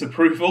general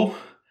disapproval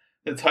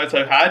that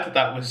Toto had,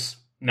 that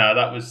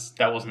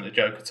wasn't a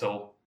joke at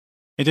all.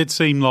 It did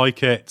seem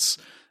like it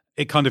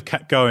kind of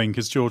kept going,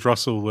 because George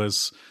Russell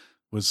was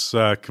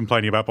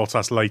complaining about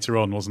Bottas later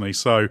on, wasn't he?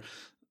 So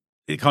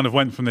it kind of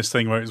went from this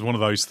thing where it was one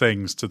of those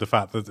things to the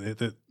fact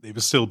that it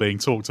was still being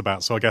talked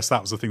about. So I guess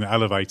that was the thing that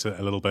elevated it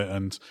a little bit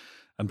and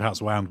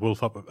perhaps wound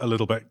Wolff up a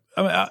little bit.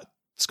 I mean,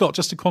 Scott,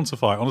 just to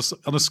quantify it,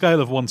 on a scale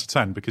of 1 to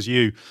 10, because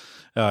you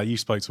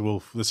spoke to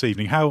Wolff this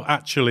evening, how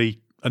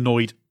actually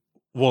annoyed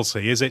was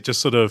he? Is it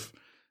just sort of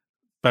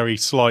very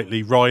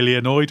slightly wryly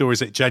annoyed, or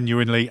is it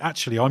genuinely,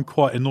 actually, I'm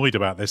quite annoyed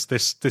about this.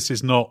 This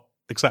is not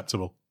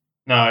acceptable?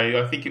 No,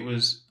 I think it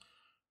was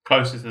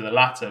closer to the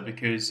latter,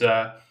 because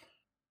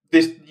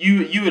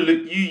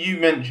you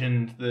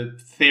mentioned the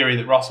theory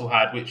that Russell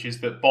had, which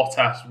is that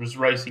Bottas was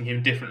racing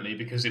him differently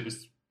because it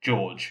was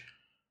George.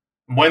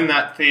 When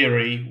that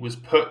theory was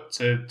put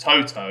to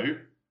Toto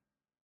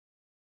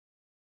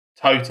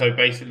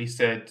basically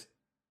said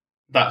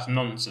that's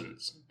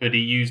nonsense, but he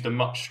used a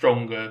much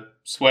stronger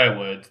swear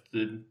word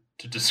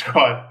to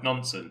describe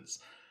nonsense.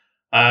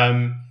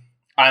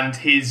 And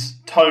his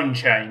tone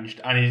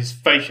changed and his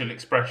facial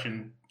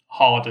expression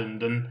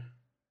hardened, and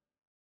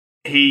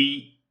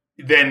he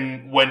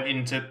then went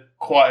into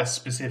quite a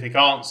specific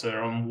answer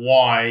on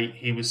why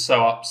he was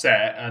so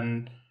upset,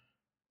 and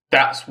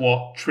that's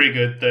what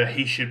triggered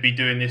he should be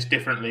doing this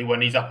differently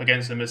when he's up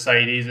against a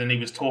Mercedes. And he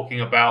was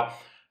talking about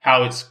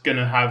how it's going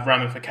to have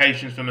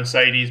ramifications for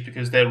Mercedes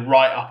because they're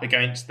right up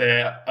against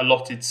their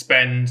allotted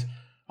spend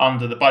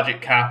under the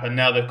budget cap, and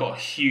now they've got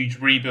a huge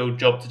rebuild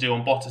job to do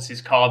on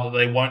Bottas's car that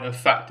they won't have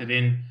factored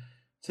in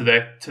to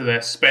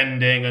their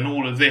spending and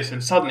all of this.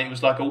 And suddenly it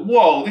was like,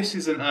 whoa, this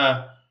isn't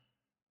a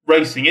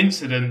racing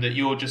incident that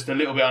you're just a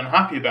little bit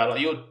unhappy about.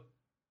 Like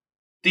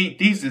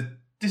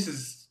this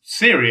is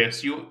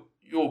serious.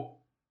 You're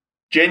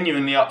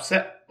genuinely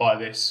upset by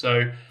this.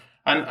 So,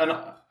 and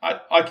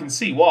I can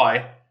see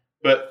why,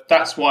 but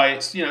that's why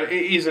it's, it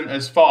isn't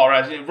as far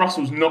as,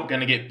 Russell's not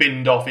going to get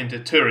binned off into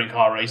touring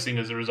car racing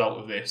as a result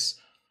of this.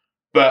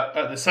 But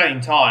at the same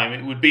time,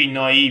 it would be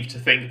naive to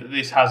think that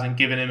this hasn't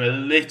given him a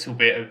little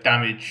bit of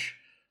damage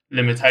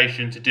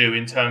limitation to do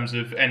in terms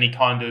of any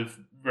kind of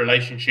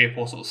relationship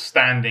or sort of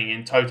standing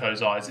in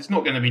Toto's eyes. It's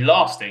not going to be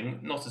lasting,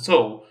 not at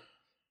all.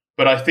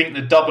 But I think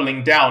the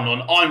doubling down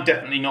on I'm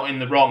definitely not in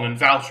the wrong and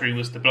Valtteri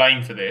was to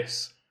blame for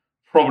this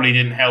probably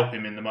didn't help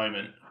him in the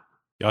moment.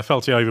 Yeah, I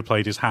felt he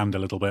overplayed his hand a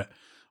little bit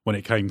when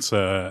it came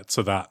to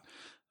that.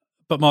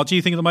 But Mark, do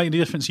you think it'll make any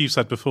difference? You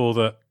said before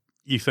that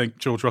you think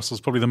George Russell's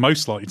probably the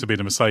most likely to be in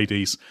a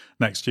Mercedes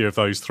next year of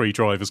those three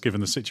drivers, given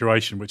the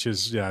situation, which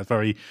is a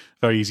very,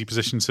 very easy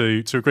position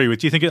to agree with.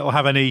 Do you think it'll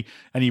have any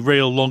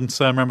real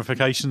long-term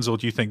ramifications, or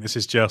do you think this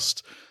is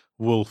just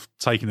Wolff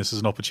taking this as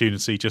an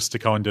opportunity just to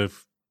kind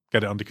of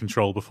get it under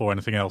control before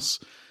anything else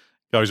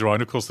goes wrong?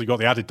 And of course, they've got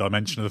the added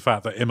dimension of the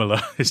fact that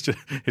Imola is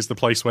the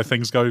place where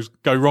things go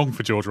wrong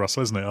for George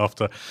Russell, isn't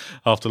it,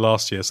 after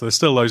last year? So there's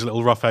still those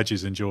little rough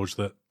edges in George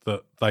that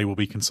they will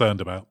be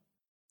concerned about.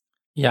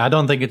 Yeah, I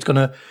don't think it's going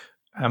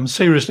to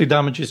seriously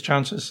damage his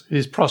chances,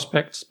 his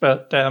prospects.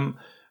 But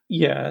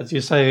as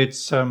you say,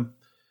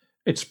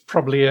 it's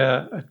probably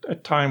a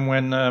time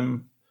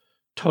when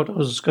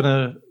Toto's going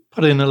to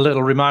put in a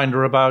little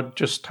reminder about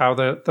just how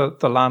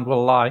the land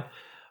will lie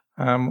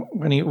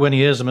when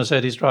he is a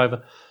Mercedes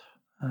driver.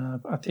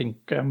 I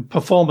think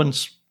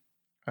performance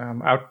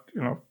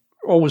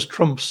always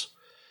trumps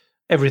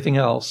everything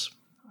else,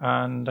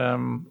 and I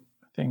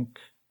think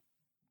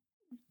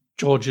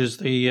George is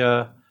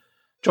the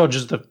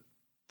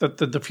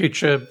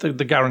future,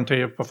 the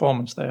guarantee of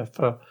performance there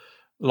for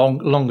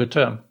longer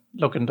term,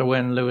 looking to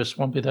when Lewis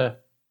won't be there.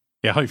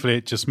 Yeah, hopefully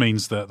it just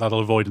means that'll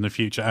avoid in the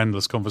future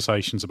endless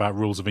conversations about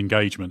rules of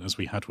engagement, as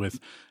we had with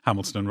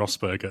Hamilton and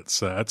Rosberg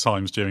at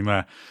times during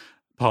their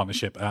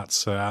partnership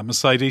at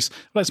Mercedes.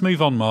 Let's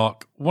move on,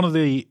 Mark. One of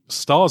the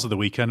stars of the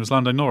weekend was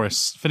Lando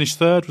Norris. Finished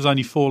third, was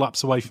only 4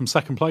 laps away from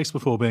second place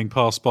before being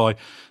passed by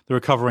the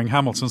recovering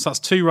Hamilton. So that's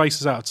 2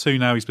 races out of 2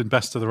 now. He's been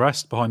best of the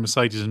rest behind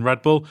Mercedes and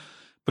Red Bull.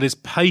 But his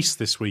pace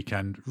this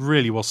weekend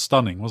really was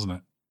stunning, wasn't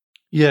it?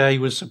 Yeah, he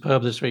was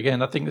superb this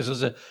weekend. I think this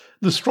is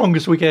the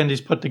strongest weekend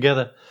he's put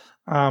together.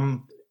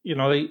 He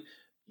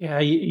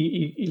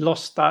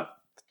lost that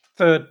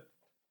third,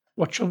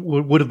 what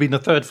would have been the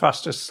third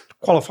fastest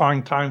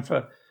qualifying time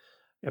for,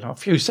 a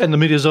few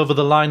centimetres over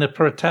the line at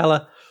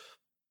Paratella.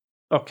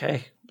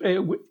 Okay.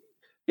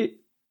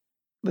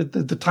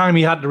 The time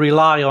he had to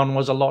rely on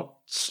was a lot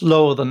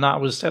slower than that,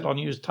 was set on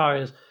used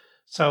tyres.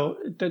 So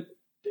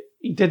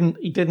he didn't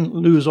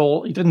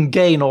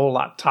gain all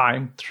that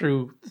time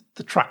through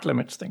the track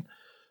limits thing.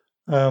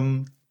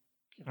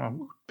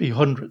 Be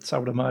hundredths, I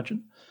would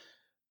imagine.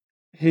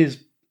 He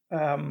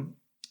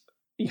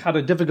had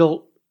a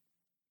difficult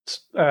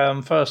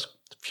first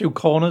few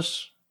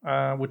corners,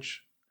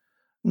 which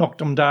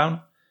knocked him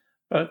down,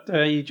 but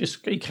he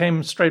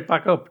came straight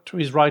back up to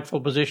his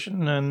rightful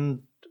position,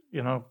 and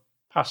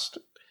passed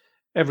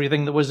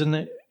everything that was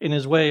in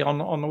his way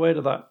on the way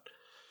to that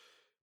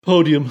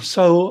podium.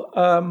 So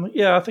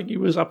I think he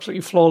was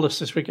absolutely flawless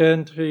this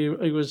weekend. He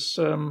was,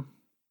 I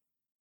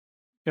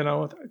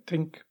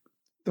think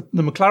the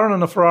McLaren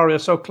and the Ferrari are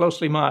so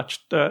closely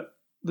matched that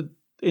the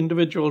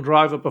individual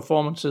driver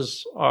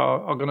performances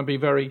are going to be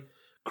very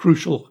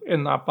crucial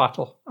in that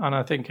battle. And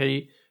I think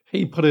he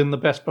put in the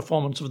best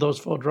performance of those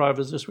 4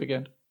 drivers this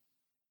weekend.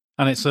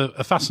 And it's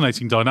a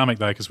fascinating dynamic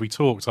there, because we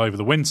talked over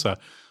the winter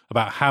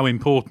about how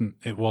important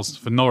it was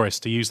for Norris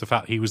to use the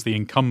fact he was the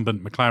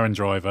incumbent McLaren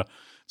driver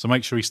to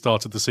make sure he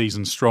started the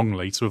season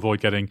strongly to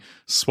avoid getting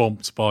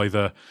swamped by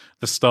the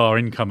star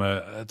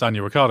incomer,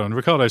 Daniel Ricciardo. And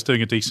Ricciardo's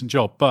doing a decent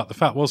job. But the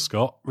fact was,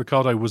 Scott,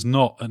 Ricciardo was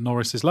not at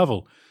Norris's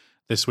level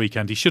this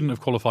weekend. He shouldn't have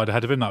qualified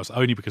ahead of him. That was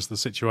only because of the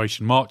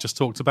situation Mark just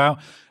talked about.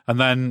 And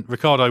then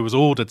Ricciardo was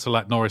ordered to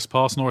let Norris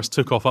pass. Norris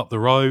took off up the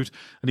road.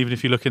 And even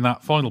if you look in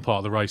that final part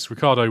of the race,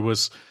 Ricciardo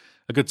was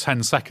a good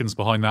 10 seconds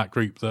behind that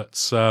group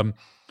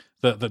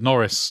that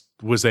Norris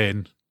was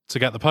in to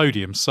get the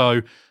podium.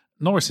 So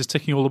Norris is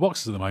ticking all the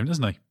boxes at the moment,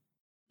 isn't he?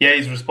 Yeah,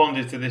 he's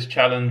responded to this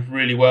challenge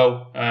really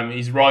well.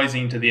 He's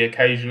rising to the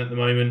occasion at the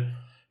moment.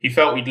 He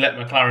felt he'd let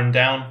McLaren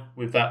down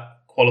with that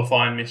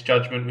qualifying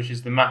misjudgment, which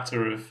is the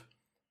matter of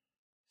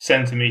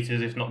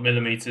centimetres, if not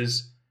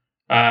millimetres.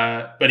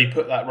 But he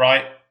put that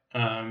right.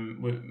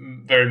 With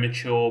very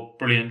mature,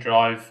 brilliant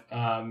drive.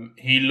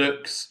 He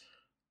looks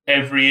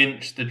every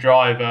inch the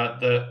driver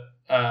that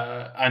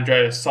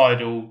Andreas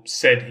Seidel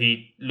said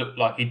he looked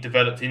like he'd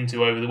developed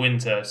into over the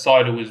winter.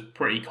 Seidel was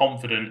pretty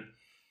confident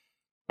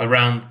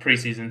around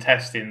pre-season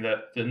testing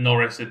that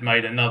Norris had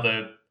made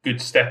another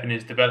good step in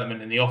his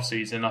development in the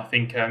off-season. I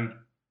think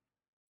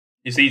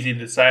it's easy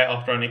to say it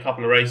after only a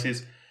couple of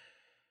races.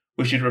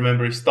 We should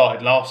remember he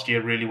started last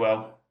year really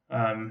well,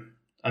 and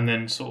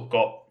then sort of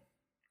got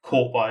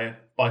caught by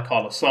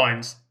Carlos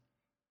Sainz.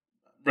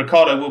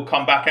 Ricciardo will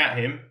come back at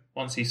him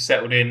once he's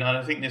settled in. And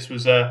I think this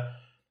was a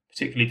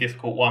particularly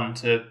difficult one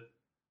to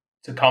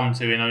come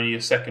to in only your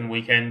second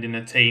weekend in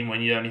a team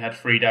when you only had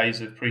 3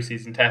 days of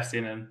pre-season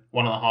testing and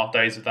 1.5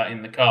 days of that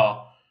in the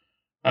car.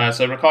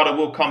 So Ricciardo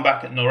will come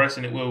back at Norris,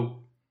 and it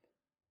will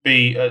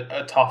be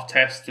a tough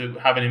test to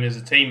having him as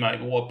a teammate.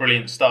 But what a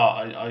brilliant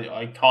start.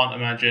 I can't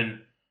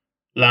imagine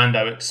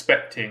Lando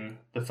expecting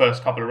the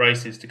first couple of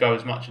races to go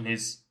as much in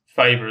his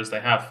favour as they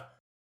have.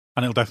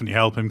 And it'll definitely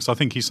help him, because I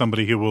think he's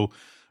somebody who will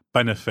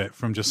benefit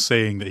from just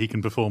seeing that he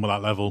can perform at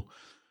that level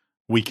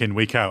week in,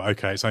 week out.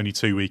 Okay, it's only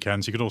 2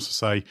 weekends. You could also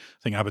say, I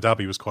think Abu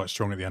Dhabi was quite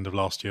strong at the end of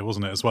last year,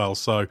 wasn't it, as well?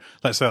 So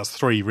let's say that's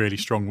 3 really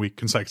strong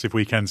consecutive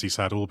weekends he's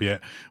had, albeit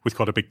with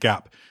quite a big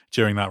gap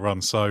during that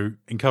run. So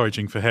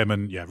encouraging for him.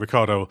 And yeah,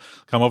 Ricciardo will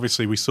come.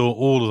 Obviously, we saw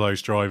all of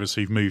those drivers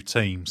who've moved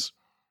teams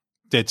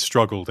did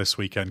struggle this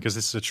weekend, because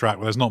this is a track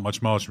where there's not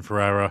much margin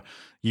for error.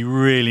 You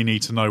really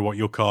need to know what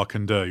your car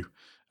can do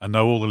and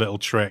know all the little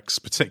tricks,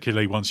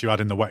 particularly once you add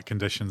in the wet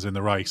conditions in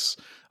the race,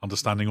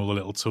 understanding all the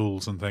little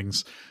tools and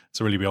things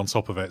to really be on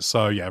top of it.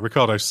 So yeah,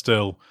 Ricciardo's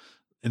still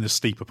in the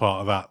steeper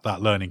part of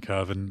that learning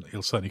curve, and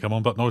he'll certainly come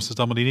on, but Norris has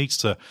done what he needs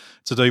to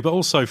do. But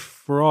also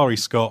Ferrari,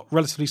 Scott,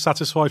 relatively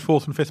satisfied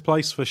 4th and 5th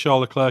place for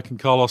Charles Leclerc and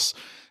Carlos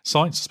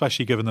Sainz,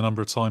 especially given the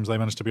number of times they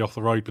managed to be off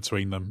the road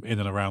between them in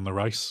and around the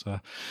race.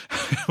 Well,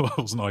 it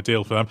wasn't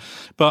ideal for them.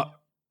 But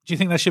do you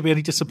think there should be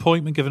any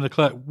disappointment, given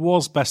Leclerc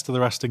was best of the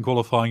rest in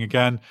qualifying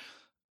again,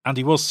 and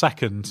he was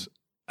second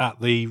at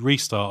the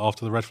restart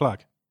after the red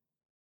flag?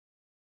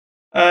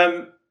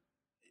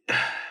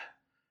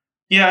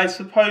 Yeah, I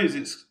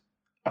suppose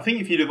I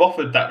think if you'd have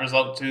offered that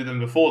result to them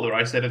before the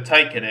race, they'd have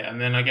taken it. And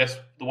then I guess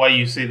the way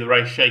you see the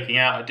race shaking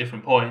out at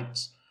different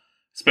points,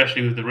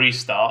 especially with the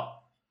restart,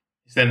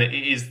 then it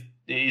is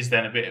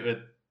then a bit of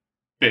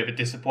a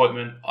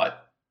disappointment.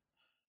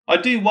 I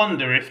do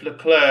wonder if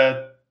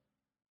Leclerc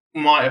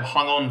might have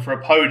hung on for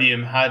a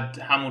podium had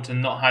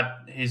Hamilton not had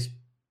his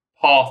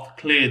path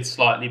cleared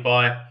slightly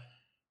by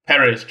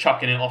Perez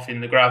chucking it off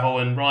in the gravel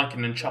and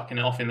Raikkonen chucking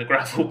it off in the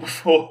gravel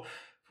before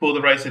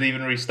the race had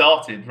even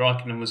restarted.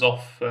 Raikkonen was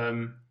off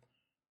on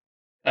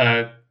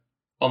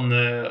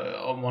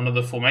one of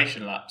the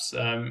formation laps,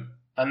 and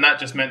that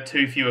just meant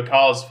 2 fewer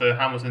cars for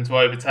Hamilton to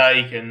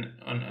overtake and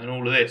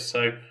all of this.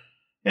 So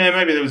yeah,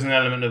 maybe there was an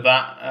element of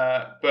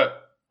that,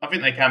 but I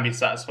think they can be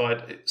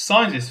satisfied.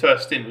 Sainz's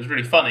first stint was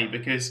really funny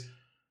because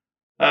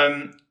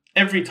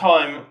every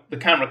time the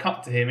camera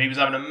cut to him, he was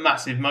having a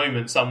massive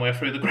moment somewhere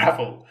through the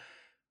gravel.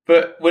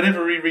 But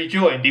whenever he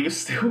rejoined, he was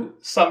still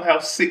somehow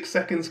 6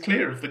 seconds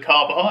clear of the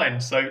car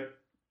behind. So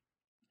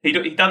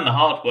he'd done the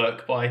hard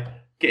work by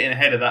getting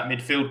ahead of that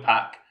midfield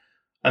pack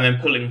and then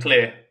pulling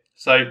clear.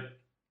 So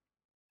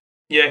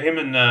yeah, him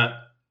and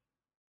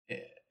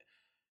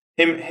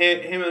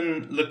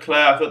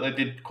Leclerc, I thought they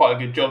did quite a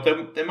good job.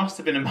 There must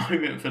have been a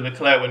moment for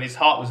Leclerc when his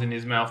heart was in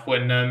his mouth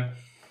when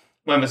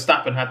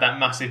Verstappen had that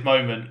massive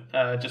moment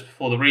just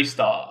before the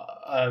restart,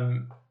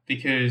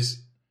 because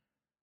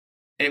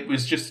it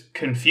was just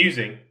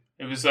confusing.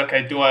 It was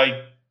okay, do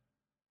I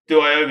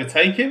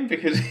overtake him?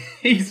 Because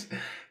he's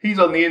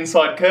on the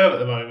inside curve at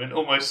the moment,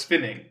 almost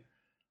spinning.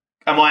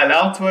 Am I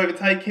allowed to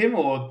overtake him,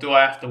 or do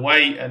I have to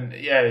wait? And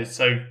yeah,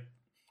 so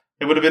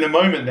there would have been a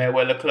moment there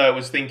where Leclerc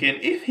was thinking,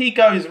 if he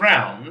goes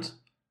round,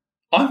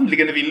 I'm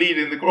going to be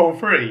leading the Grand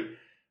Prix,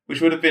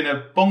 which would have been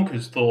a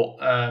bonkers thought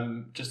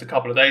just a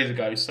couple of days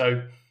ago.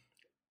 So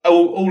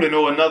all in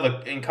all,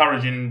 another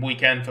encouraging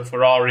weekend for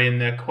Ferrari in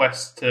their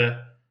quest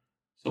to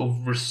sort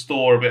of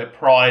restore a bit of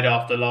pride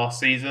after last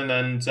season.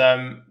 And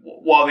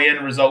while the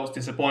end result's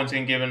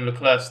disappointing, given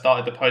Leclerc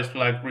started the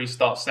post-flag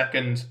restart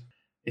second,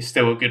 it's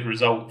still a good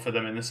result for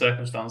them in the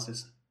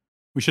circumstances.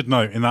 We should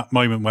note, in that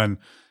moment when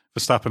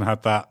Verstappen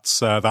had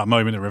that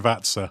moment at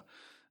Ravazza,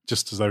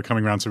 just as they were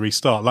coming around to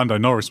restart, Lando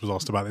Norris was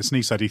asked about this, and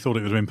he said he thought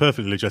it would have been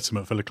perfectly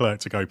legitimate for Leclerc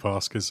to go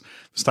past because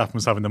Verstappen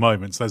was having the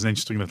moment. So there's an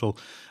interesting little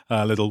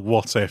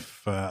what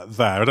if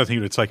there. I don't think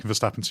it would have taken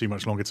Verstappen too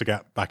much longer to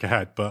get back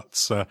ahead,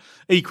 but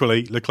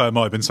equally, Leclerc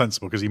might have been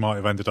sensible because he might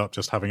have ended up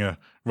just having a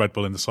Red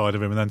Bull in the side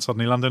of him, and then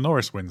suddenly Lando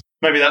Norris wins.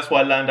 Maybe that's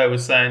why Lando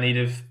was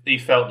saying he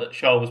felt that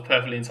Charles was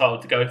perfectly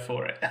entitled to go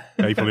for it.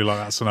 Yeah, he probably liked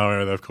that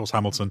scenario, though. Of course,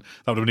 Hamilton,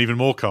 that would have been even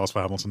more cars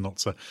for Hamilton not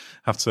to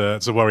have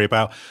to worry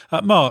about.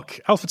 Mark,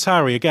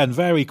 AlphaTauri, again,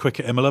 very quick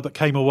at Imola, but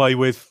came away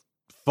with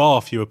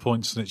far fewer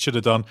points than it should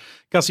have done.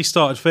 Gasly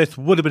started 5th,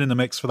 would have been in the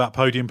mix for that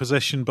podium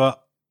position,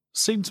 but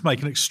seemed to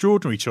make an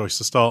extraordinary choice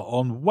to start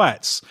on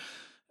wets.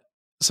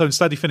 So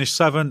instead he finished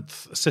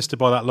 7th, assisted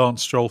by that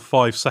Lance Stroll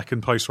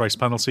 5-second post-race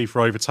penalty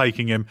for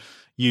overtaking him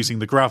using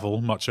the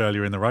gravel much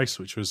earlier in the race,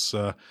 which was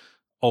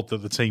odd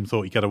that the team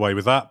thought he'd get away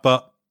with that.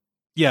 But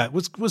yeah,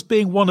 was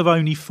being one of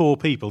only 4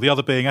 people, the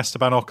other being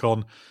Esteban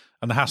Ocon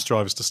and the Haas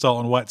drivers, to start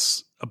on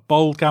wets, a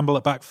bold gamble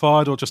that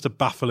backfired, or just a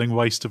baffling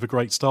waste of a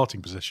great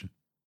starting position?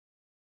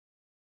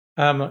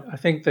 I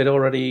think they'd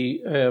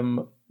already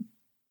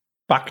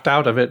backed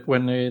out of it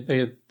when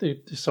they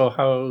saw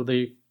how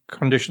the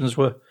conditions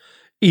were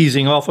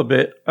easing off a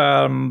bit,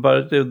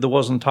 but there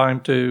wasn't time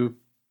to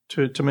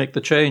make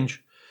the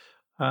change.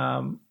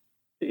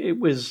 it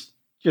was,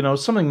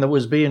 something that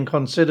was being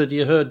considered.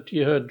 You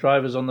heard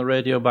drivers on the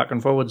radio back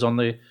and forwards on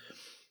the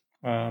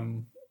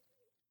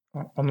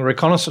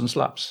reconnaissance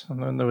laps,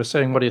 and then they were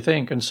saying, "What do you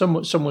think?" And some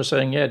were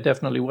saying, "Yeah,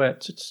 definitely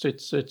wet.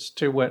 It's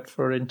too wet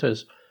for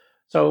inters."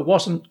 So it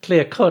wasn't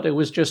clear cut. It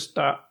was just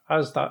that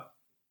as that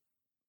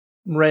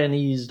rain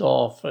eased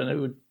off, and it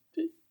would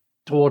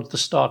towards the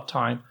start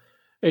time,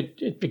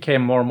 it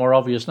became more and more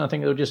obvious. And I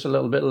think they were just a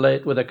little bit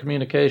late with their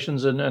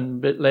communications and a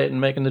bit late in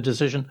making the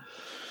decision.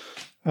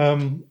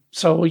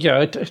 So yeah,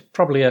 it's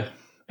probably a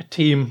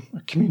team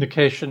a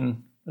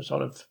communication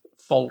sort of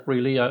fault,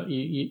 really.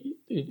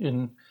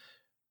 In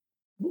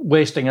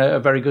wasting a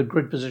very good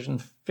grid position,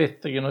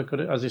 fifth,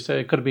 as you say,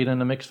 it could have been in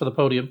the mix for the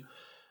podium.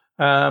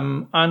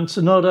 And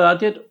Tsunoda,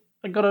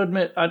 I got to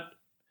admit,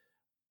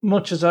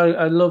 much as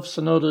I love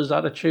Tsunoda's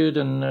attitude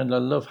and I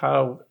love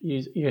how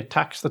he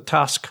attacks the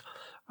task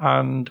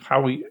and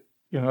how he,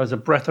 as a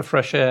breath of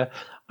fresh air,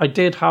 I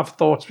did have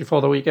thoughts before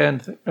the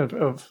weekend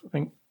of I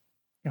think,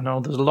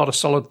 there's a lot of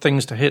solid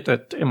things to hit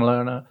at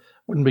Imola, and I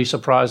wouldn't be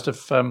surprised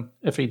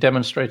if he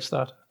demonstrates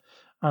that.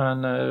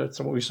 And that's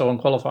what we saw in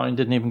qualifying.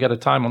 Didn't even get a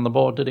time on the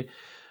board, did he?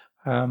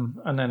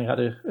 And then he had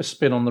a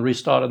spin on the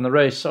restart in the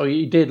race. So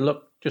he did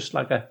look just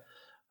like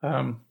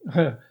an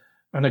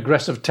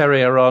aggressive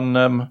terrier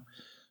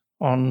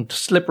on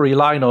slippery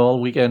line all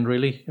weekend,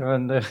 really.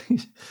 And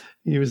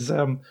he was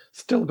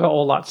still got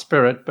all that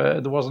spirit,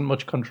 but there wasn't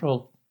much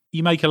control.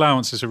 You make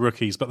allowances for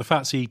rookies, but the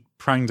fact he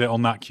pranged it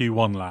on that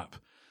Q1 lap,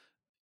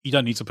 you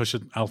don't need to push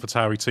an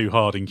AlphaTauri too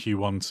hard in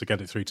Q1 to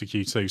get it through to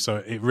Q2. So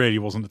it really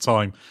wasn't the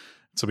time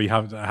to be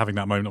having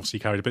that moment. Obviously,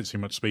 he carried a bit too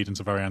much speed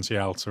into Variante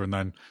Alta, and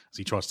then as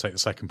he tried to take the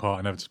second part,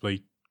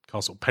 inevitably,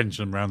 car sort of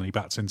pendulum around and he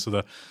backed into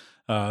the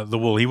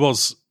wall. He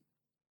was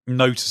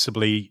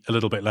noticeably a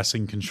little bit less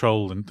in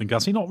control than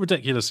Gasly. Not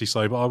ridiculously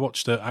so, but I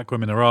watched Acqua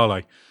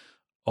Minerale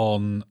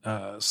on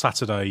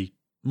Saturday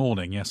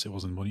morning. Yes, it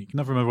was in the morning. You can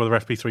never remember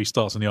whether FP3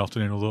 starts in the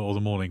afternoon or the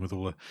morning with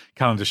all the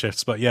calendar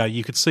shifts. But yeah,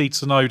 you could see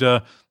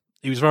Tsunoda,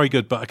 he was very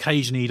good, but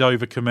occasionally he'd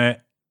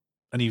overcommit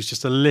and he was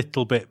just a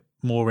little bit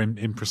more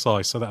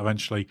imprecise. So that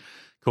eventually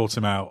caught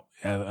him out,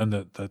 and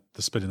the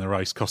spin in the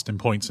race cost him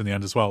points in the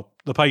end as well.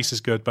 The pace is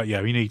good, but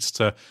yeah, he needs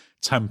to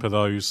temper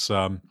those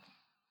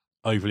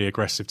overly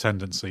aggressive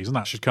tendencies, and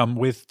that should come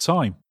with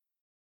time.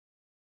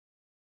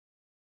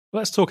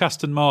 Let's talk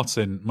Aston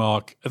Martin,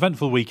 Mark.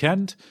 Eventful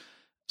weekend.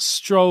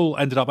 Stroll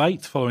ended up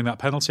 8th following that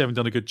penalty, having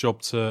done a good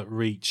job to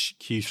reach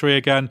Q3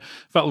 again.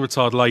 Vettel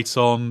retired late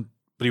on,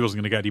 but he wasn't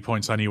going to get any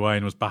points anyway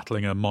and was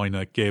battling a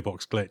minor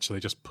gearbox glitch, so they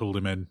just pulled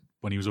him in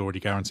when he was already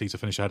guaranteed to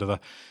finish ahead of the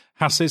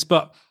Hasses.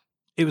 But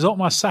it was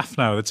Otmar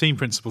Safnauer, the team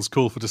principal's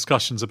call for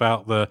discussions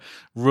about the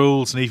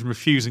rules and even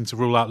refusing to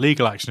rule out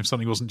legal action if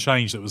something wasn't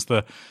changed. That was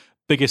the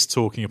biggest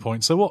talking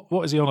point. So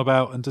what is he on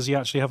about, and does he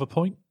actually have a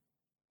point?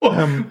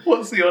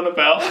 What's he on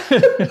about?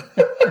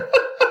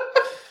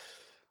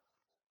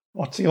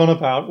 What's he on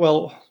about?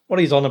 Well, what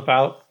he's on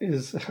about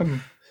is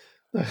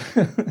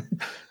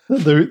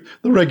the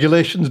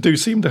regulations do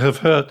seem to have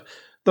hurt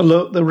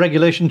the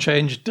regulation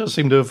change does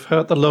seem to have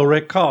hurt the low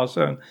rake cars,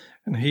 and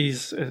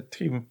he's a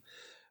team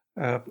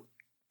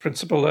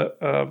principal at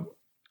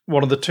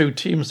one of the two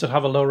teams that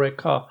have a low rake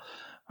car,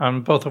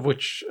 and both of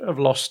which have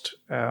lost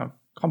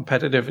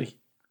competitively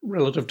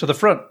relative to the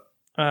front.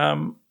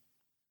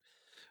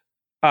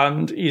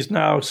 And he's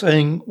now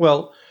saying,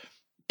 well,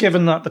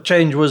 given that the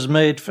change was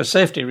made for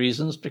safety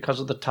reasons because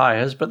of the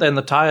tyres, but then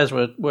the tyres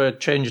were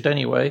changed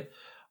anyway,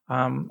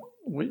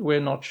 we're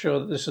not sure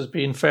that this has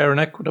been fair and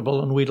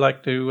equitable, and we'd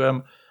like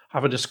to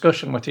have a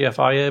discussion with the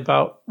FIA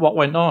about what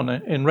went on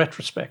in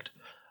retrospect,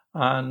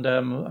 and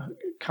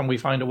can we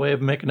find a way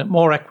of making it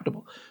more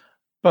equitable.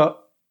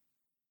 But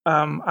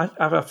I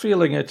have a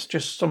feeling it's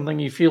just something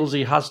he feels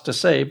he has to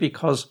say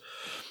because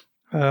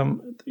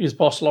his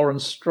boss,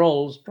 Lawrence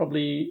Stroll's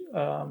probably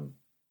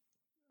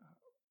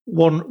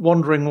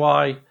wondering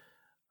why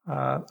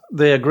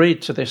they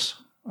agreed to this.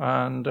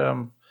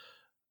 And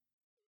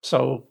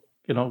so,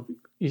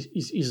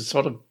 he's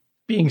sort of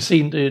being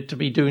seen to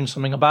be doing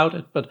something about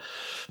it. But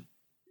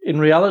in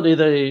reality,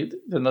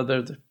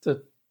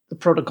 the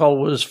protocol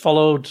was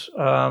followed.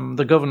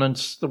 The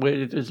governance, the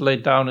way it is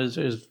laid down,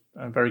 is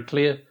very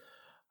clear.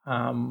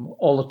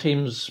 All the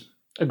teams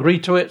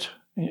agreed to it,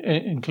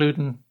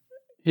 including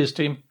his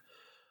team,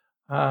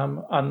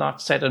 and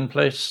that set in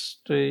place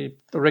the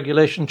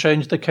regulation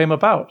change that came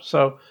about.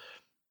 So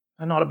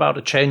they're not about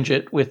to change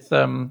it with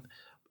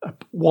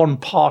one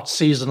part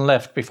season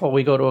left before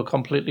we go to a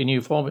completely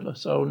new formula.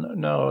 So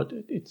no,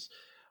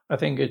 I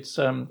think it's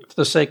for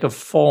the sake of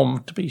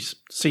form to be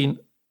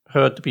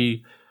heard to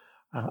be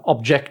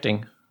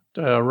objecting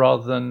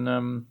rather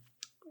than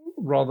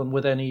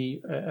with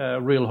any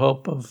real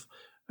hope of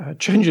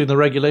changing the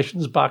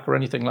regulations back or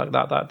anything like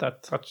that.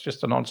 That's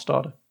just a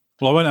non-starter.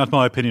 Well, I won't add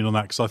my opinion on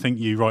that because I think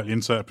you rightly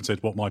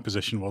interpreted what my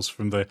position was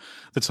from the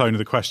tone of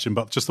the question.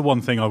 But just the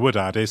one thing I would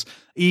add is,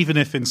 even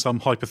if in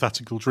some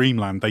hypothetical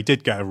dreamland they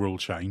did get a rule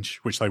change,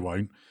 which they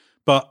won't,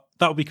 but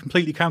that would be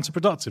completely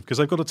counterproductive because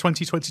they've got a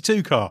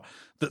 2022 car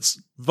that's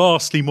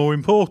vastly more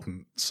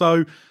important.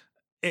 So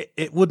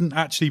it wouldn't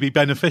actually be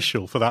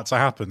beneficial for that to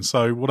happen.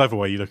 So whatever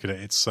way you look at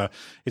it, it's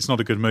not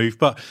a good move.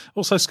 But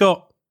also,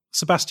 Scott,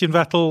 Sebastian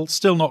Vettel,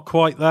 still not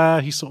quite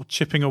there. He's sort of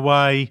chipping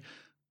away.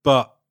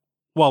 But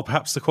while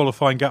perhaps the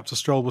qualifying gap to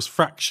Stroll was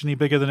fractionally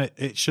bigger than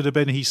it should have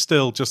been, he's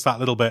still just that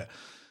little bit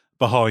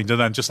behind. And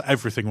then just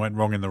everything went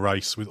wrong in the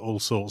race with all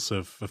sorts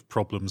of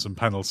problems and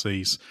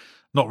penalties.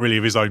 Not really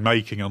of his own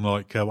making,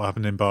 unlike what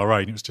happened in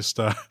Bahrain. It was just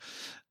one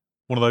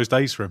of those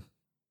days for him.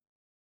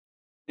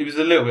 He was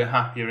a little bit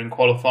happier in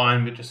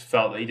qualifying, but just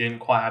felt that he didn't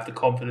quite have the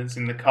confidence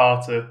in the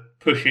car to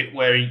push it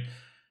where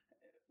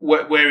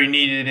he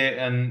needed it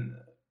and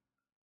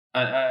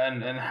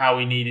how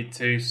he needed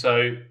to.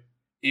 So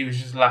he was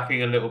just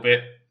lacking a little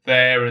bit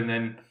there. And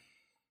then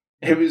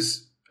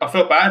I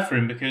felt bad for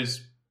him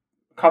because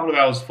a couple of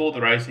hours before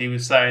the race, he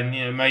was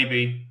saying,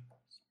 maybe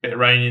a bit of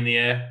rain in the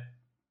air,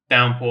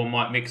 downpour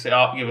might mix it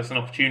up, give us an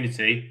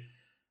opportunity.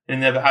 And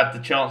he never had the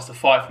chance to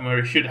fight from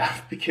where he should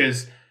have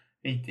because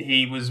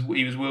he was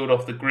wheeled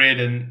off the grid,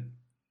 and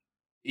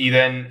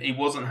he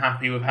wasn't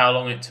happy with how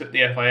long it took the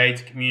FIA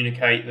to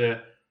communicate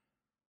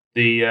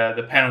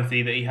the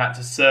penalty that he had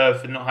to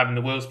serve for not having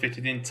the wheels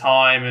fitted in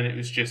time, and it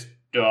was just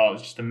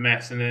a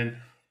mess. And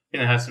then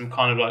had some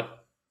kind of like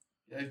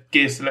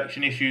gear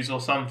selection issues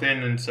or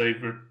something, and so he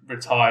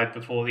retired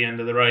before the end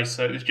of the race.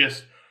 So it was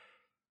just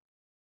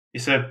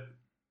it's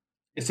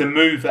a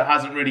move that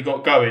hasn't really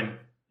got going,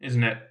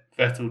 isn't it?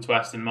 Vettel to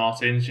Aston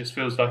Martin. It just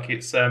feels like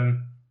it's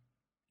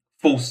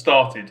false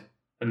started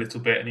a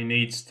little bit, and he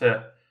needs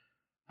to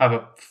have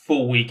a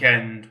full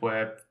weekend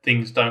where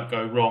things don't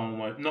go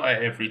wrong. Not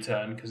at every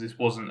turn, because this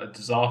wasn't a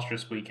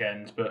disastrous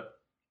weekend, but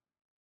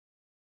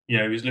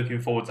he's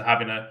looking forward to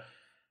having a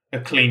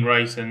clean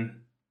race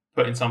and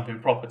putting something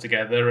proper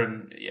together.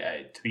 And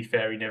to be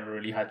fair, he never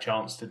really had a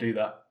chance to do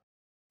that.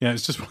 Yeah,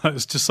 it's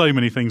just so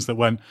many things that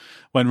went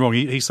wrong.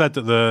 He said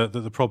that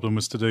the problem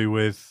was to do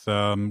with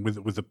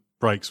the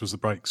brakes. Was the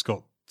brakes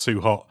got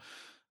too hot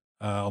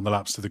on the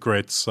laps to the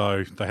grid,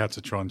 so they had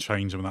to try and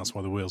change them, and that's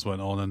why the wheels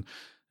weren't on. And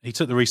he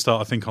took the restart,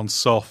 I think, on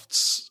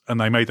softs, and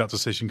they made that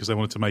decision because they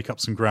wanted to make up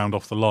some ground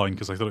off the line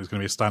because they thought it was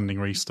going to be a standing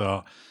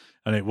restart,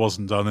 and it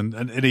wasn't done.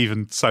 And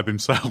even Seb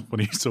himself,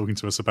 when he was talking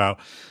to us about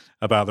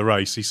the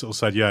race, he sort of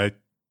said, yeah,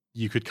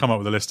 you could come up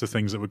with a list of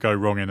things that would go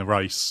wrong in a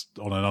race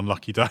on an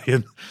unlucky day,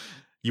 and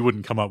you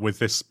wouldn't come up with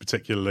this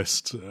particular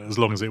list as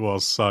long as it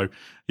was. So,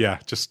 yeah,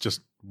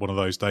 just one of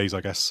those days, I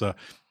guess, for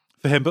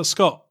him. But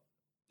Scott,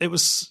 it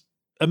was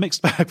a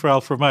mixed bag for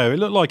Alfa Romeo. It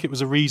looked like it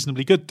was a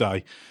reasonably good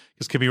day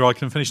because Kimi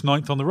Raikkonen finished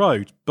 9th on the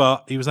road,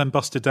 but he was then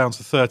busted down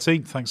to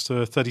 13th thanks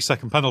to a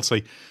 30-second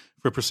penalty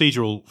for a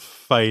procedural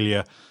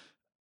failure.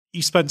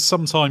 You spent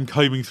some time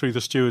combing through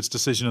the stewards'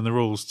 decision and the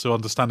rules to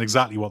understand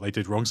exactly what they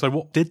did wrong. So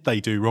what did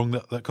they do wrong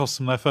that cost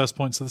them their first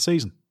points of the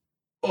season?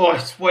 Oh,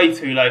 it's way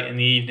too late in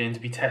the evening to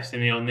be testing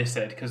me on this,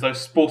 Ed, because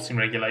those sporting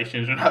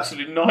regulations are an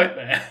absolute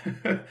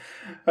nightmare.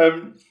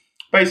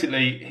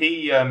 Basically,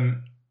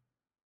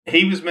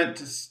 he was meant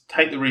to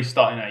take the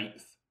restart in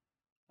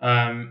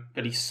 8th,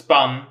 but he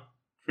spun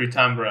through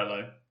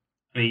Tamburello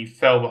and he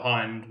fell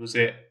behind, was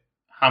it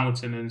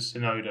Hamilton and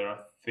Tsunoda, I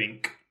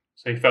think.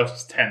 So he fell to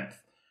 10th.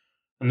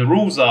 And the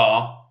rules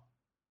are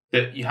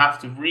that you have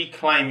to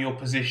reclaim your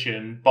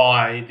position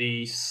by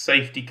the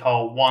safety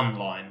car 1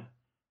 line,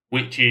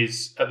 which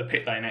is at the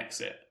pit lane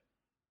exit.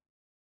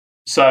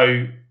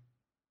 So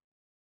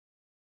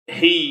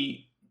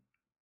he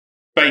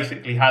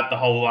basically had the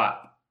whole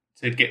lap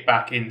to get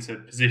back into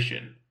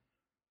position.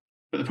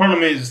 But the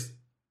problem is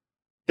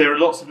there are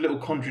lots of little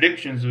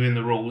contradictions within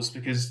the rules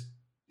because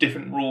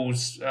different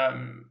rules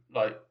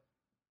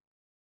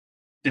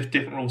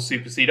different rules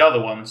supersede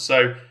other ones.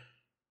 So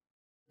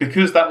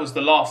because that was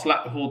the last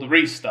lap before the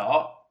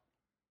restart,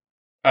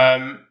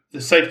 the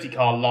safety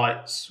car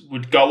lights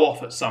would go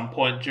off at some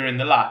point during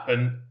the lap,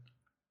 and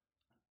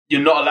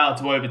you're not allowed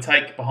to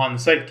overtake behind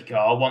the safety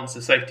car once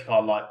the safety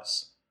car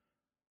lights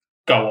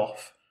go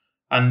off.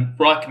 And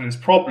Raikkonen's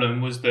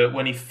problem was that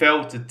when he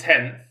fell to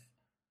 10th,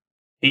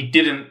 he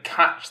didn't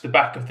catch the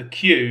back of the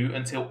queue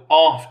until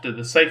after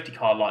the safety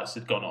car lights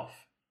had gone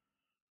off.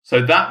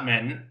 So that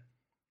meant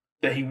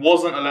that he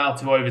wasn't allowed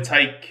to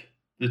overtake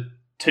the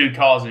 2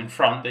 cars in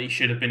front that he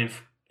should have been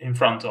in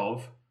front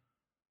of.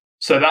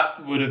 So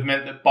that would have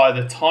meant that by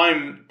the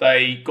time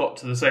they got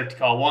to the safety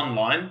car 1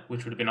 line,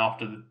 which would have been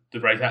after the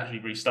race actually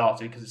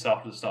restarted because it's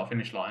after the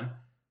start-finish line,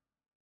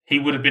 he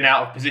would have been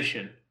out of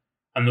position.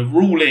 And the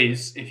rule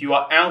is, if you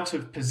are out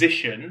of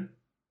position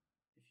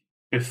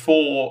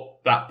before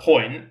that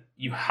point,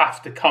 you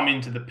have to come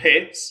into the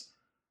pits,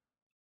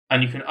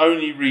 and you can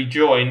only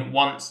rejoin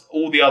once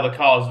all the other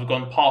cars have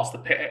gone past the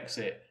pit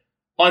exit.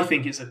 I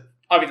think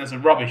that's a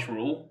rubbish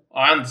rule.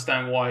 I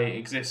understand why it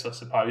exists, I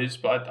suppose,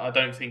 but I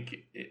don't think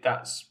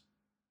that's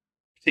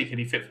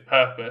particularly fit for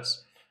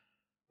purpose.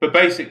 But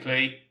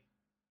basically,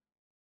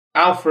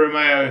 Alfa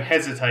Romeo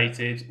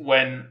hesitated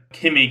when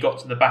Kimi got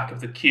to the back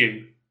of the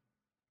queue.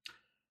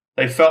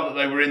 They felt that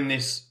they were in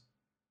this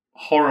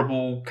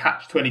horrible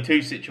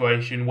catch-22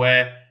 situation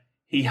where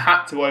he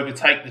had to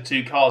overtake the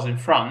 2 cars in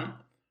front,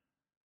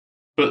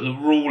 but the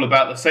rule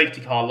about the safety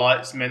car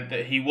lights meant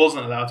that he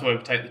wasn't allowed to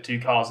overtake the 2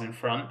 cars in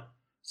front.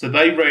 So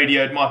they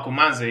radioed Michael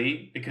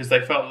Masi because they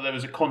felt that there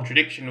was a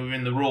contradiction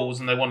within the rules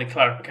and they wanted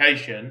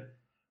clarification,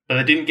 but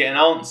they didn't get an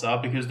answer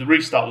because the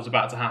restart was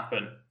about to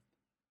happen.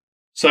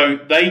 So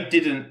they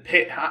didn't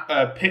pit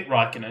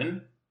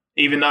Raikkonen,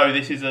 even though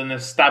this is an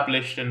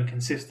established and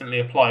consistently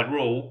applied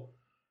rule,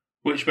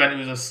 which meant it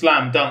was a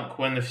slam dunk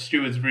when the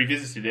stewards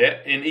revisited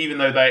it. And even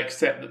though they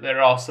accept that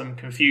there are some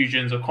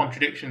confusions or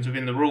contradictions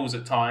within the rules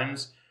at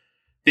times,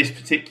 this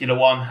particular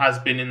one has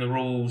been in the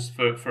rules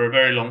for a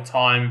very long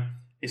time.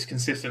 It's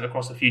consistent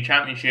across a few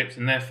championships,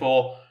 and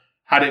therefore,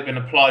 had it been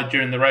applied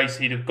during the race,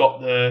 he'd have got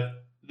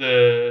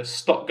the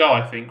stop go,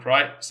 I think,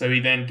 right? So he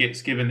then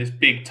gets given this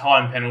big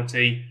time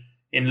penalty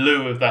in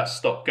lieu of that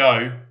stop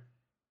go,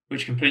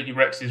 which completely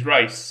wrecks his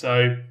race.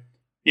 So,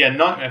 yeah,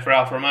 nightmare for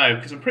Alfa Romeo,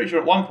 because I'm pretty sure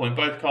at one point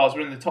both cars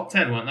were in the top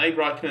 10, weren't they?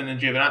 Raikkonen and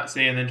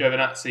Giovinazzi, and then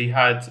Giovinazzi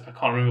had, I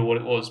can't remember what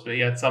it was, but he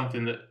had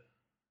something that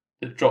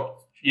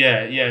dropped.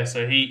 Yeah,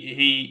 so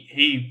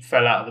he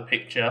fell out of the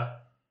picture.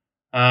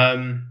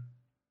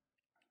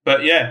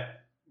 But yeah,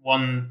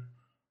 one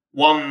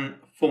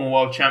former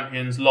world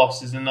champion's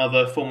loss is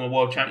another former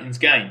world champion's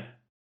gain.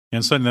 Yeah,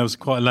 and certainly there was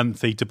quite a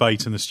lengthy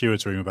debate in the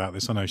stewards' room about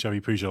this. I know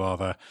Xavi Pujolar,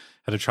 their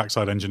head of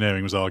trackside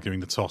engineering, was arguing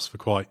the toss for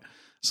quite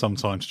some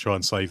time to try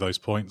and save those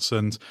points.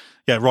 And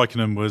yeah,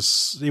 Raikkonen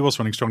was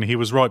running strongly. He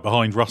was right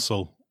behind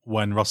Russell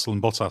when Russell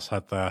and Bottas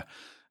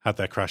had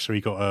their crash. So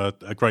he got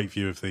a great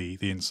view of the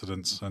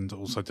incident and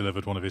also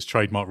delivered one of his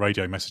trademark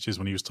radio messages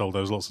when he was told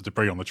there was lots of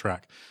debris on the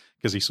track,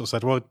 because he sort of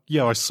said, well,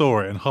 yeah, I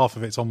saw it and half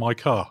of it's on my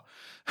car.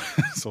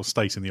 Sort of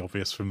stating the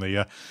obvious from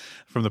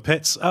the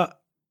pits.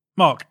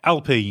 Mark,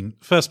 Alpine,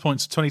 first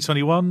points of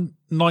 2021,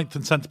 9th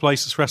and 10th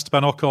places for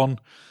Esteban Ocon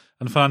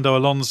and Fernando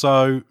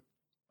Alonso,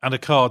 and a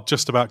car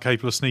just about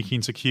capable of sneaking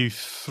into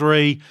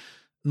Q3.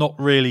 Not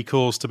really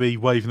cause to be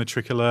waving the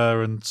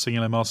tricolour and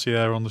singing La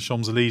Marseillaise on the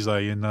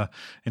Champs-Élysées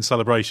in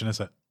celebration, is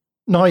it?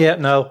 Not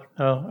yet, no.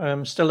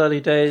 Still early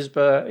days,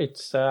 but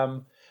it's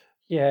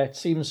it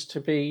seems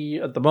to be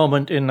at the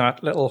moment in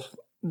that little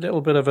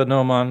bit of a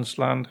no man's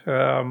land.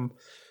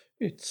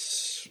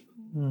 It's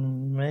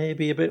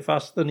maybe a bit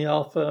faster than the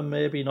Alpha,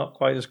 maybe not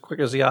quite as quick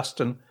as the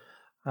Aston,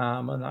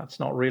 and that's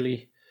not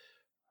really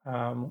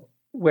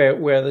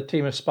where the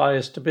team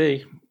aspires to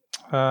be.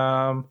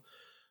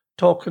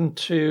 Talking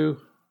to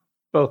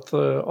both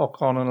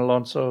Ocon and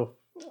Alonso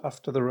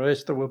after the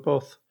race, they were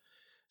both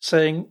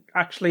saying,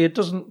 actually, it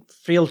doesn't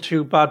feel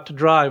too bad to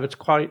drive. It's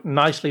quite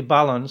nicely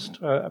balanced,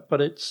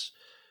 but it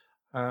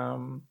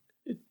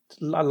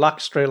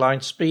lacks straight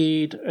line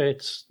speed.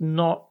 It's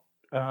not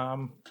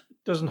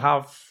doesn't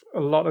have a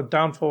lot of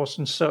downforce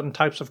in certain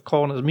types of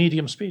corners,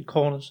 medium speed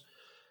corners,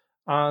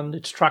 and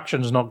its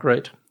traction is not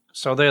great.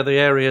 So they're the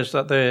areas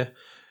that they're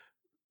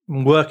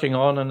working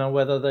on, and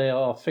whether they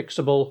are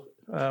fixable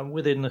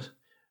within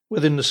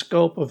the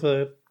scope of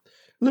the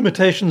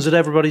limitations that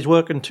everybody's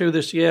working to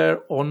this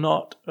year or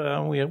not,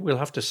 we'll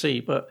have to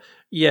see. But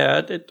yeah,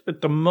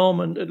 at the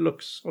moment, it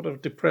looks sort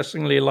of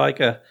depressingly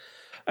like a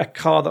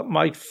car that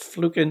might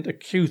fluke into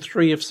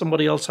Q3 if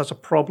somebody else has a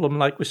problem,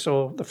 like we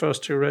saw the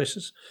first two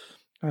races.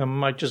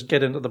 Might just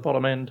get into the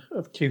bottom end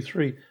of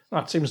Q3.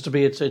 That seems to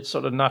be its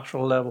sort of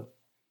natural level.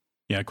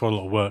 Yeah, quite a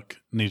lot of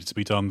work needed to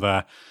be done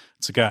there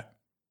to get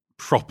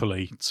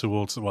properly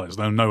towards, well, it's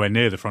nowhere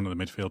near the front of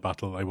the midfield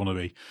battle they want to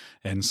be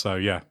in. So,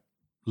 yeah,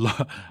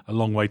 a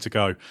long way to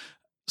go.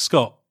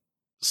 Scott,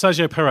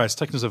 Sergio Perez,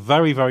 taking us a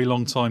very, very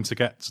long time to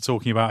get to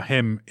talking about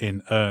him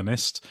in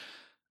earnest.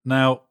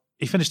 Now,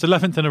 he finished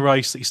 11th in a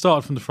race that he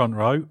started from the front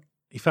row.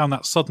 He found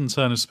that sudden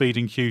turn of speed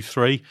in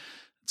Q3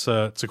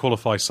 to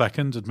qualify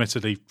second.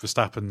 Admittedly,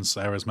 Verstappen's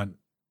errors meant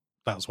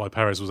that's why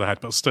Perez was ahead,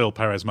 but still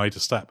Perez made a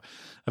step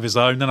of his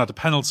own. Then had a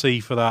penalty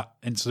for that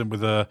incident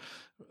with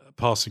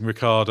passing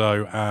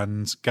Ricciardo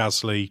and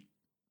Gasly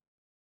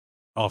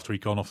after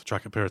he'd gone off the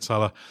track at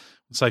Piratella.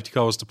 The safety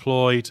car was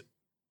deployed,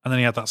 and then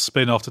he had that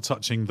spin after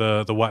touching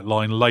the wet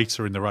line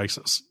later in the race.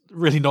 That's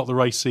really not the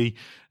race he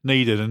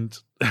needed, and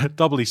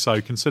doubly so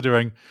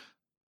considering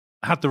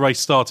had the race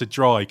started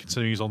dry,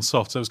 considering he was on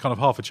soft, there was kind of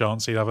half a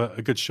chance he'd have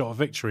a good shot of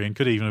victory and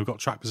could even have got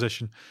track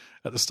position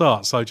at the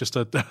start. So just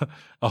a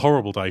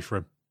horrible day for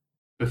him.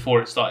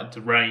 Before it started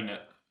to rain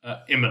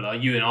at Imola,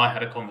 you and I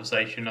had a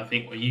conversation, I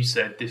think, where you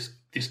said this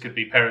could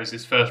be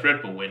Perez's first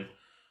Red Bull win.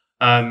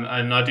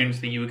 And I didn't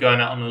think you were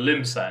going out on a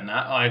limb saying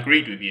that. I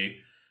agreed with you.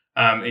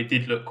 It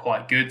did look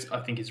quite good. I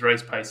think his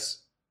race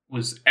pace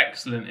was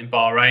excellent in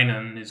Bahrain,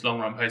 and his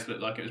long run pace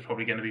looked like it was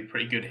probably going to be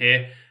pretty good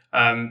here.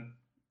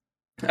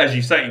 As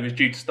you say, he was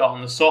due to start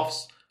on the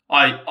softs.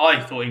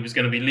 I thought he was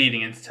going to be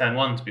leading into turn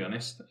one, to be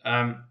honest.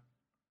 And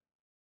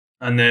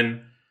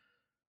then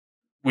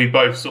we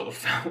both sort of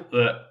felt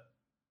that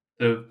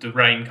the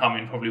rain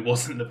coming probably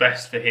wasn't the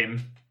best for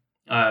him.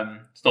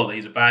 It's not that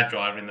he's a bad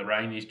driver in the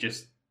rain.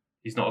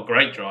 He's not a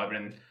great driver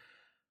in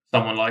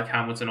someone like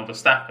Hamilton or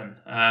Verstappen.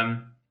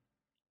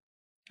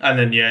 And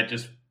then, yeah,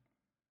 just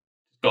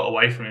got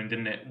away from him,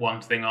 didn't it? One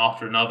thing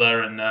after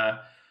another, and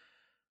a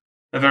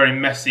very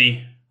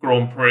messy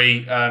Grand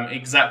Prix.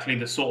 Exactly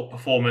the sort of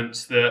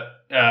performance that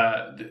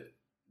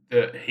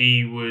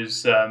he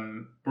was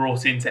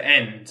brought in to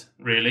end,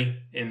 really,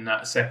 in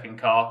that second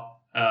car.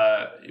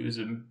 It was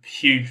a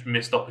huge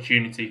missed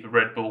opportunity for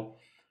Red Bull,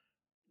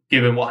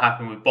 given what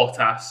happened with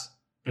Bottas.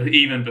 But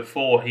even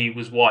before he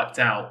was wiped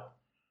out,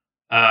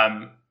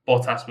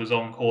 Bottas was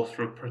on course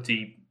for a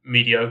pretty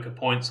mediocre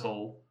points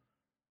haul.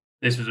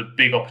 This was a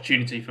big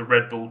opportunity for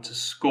Red Bull to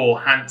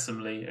score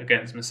handsomely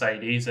against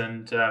Mercedes,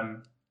 and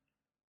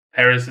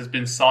Perez has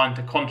been signed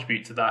to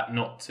contribute to that,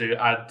 not to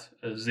add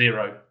a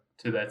zero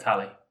to their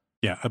tally.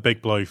 Yeah, a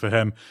big blow for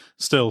him.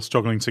 Still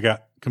struggling to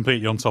get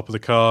completely on top of the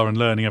car and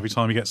learning every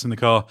time he gets in the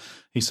car,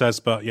 he says.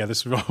 But yeah,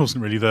 this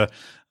wasn't really the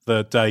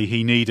day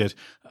he needed.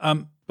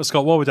 But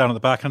Scott, while we're down at the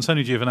back,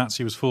 Antonio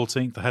Giovinazzi was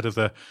 14th, ahead of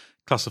the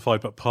classified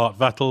but part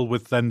Vettel,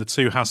 with then the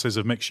two Hasses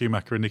of Mick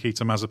Schumacher and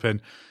Nikita Mazepin,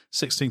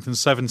 16th and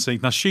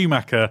 17th. Now,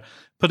 Schumacher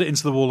put it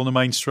into the wall on the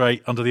main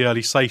straight under the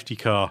early safety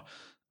car.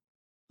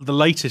 The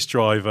latest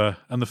driver,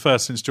 and the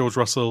first since George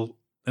Russell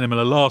in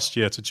Imola last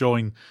year, to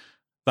join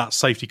that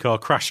safety car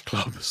crash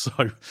club.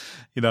 So,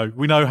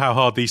 we know how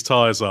hard these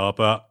tyres are,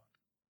 but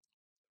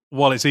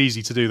while it's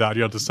easy to do that,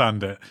 you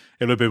understand it,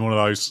 it'll have been one of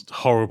those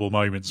horrible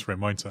moments for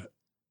him, won't it?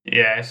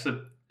 Yeah, it's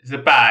a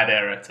bad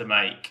error to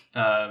make.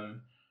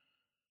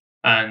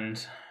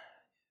 And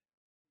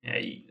yeah,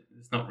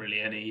 there's not really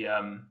any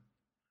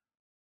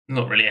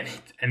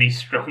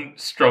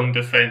strong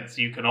defence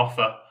you can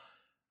offer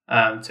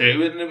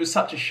to it. And it was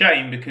such a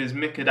shame because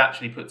Mick had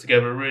actually put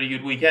together a really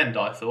good weekend.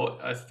 I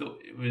thought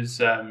it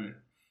was.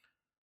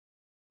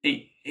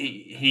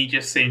 He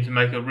just seemed to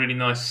make a really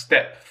nice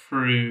step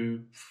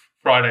through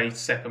Friday's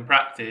second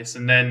practice,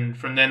 and then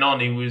from then on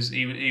he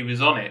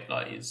was on it.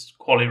 Like, his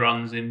quali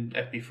runs in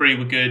FP3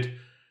 were good.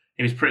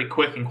 He was pretty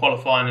quick in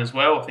qualifying as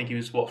well. I think he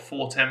was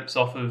 4 tenths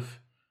off of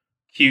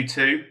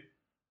Q2.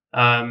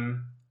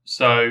 And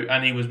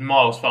he was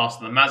miles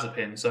faster than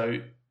Mazepin, so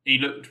he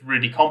looked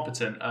really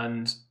competent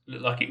and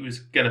looked like he was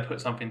going to put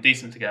something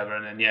decent together.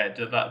 And then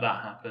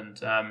that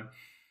happened.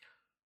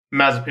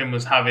 Mazepin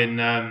was having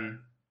a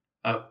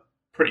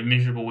pretty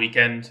miserable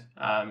weekend.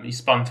 He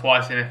spun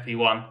twice in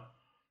FP1.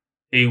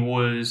 He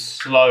was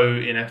slow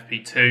in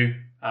FP2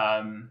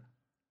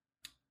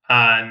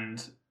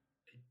 and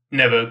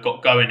never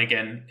got going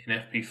again in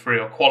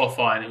FP3 or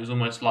qualifying. It was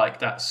almost like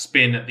that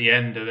spin at the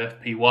end of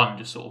FP1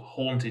 just sort of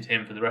haunted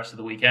him for the rest of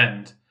the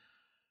weekend.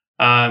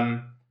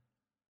 But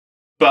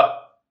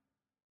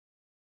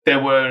there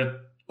were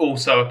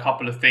also a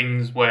couple of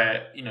things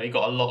where, he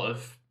got a lot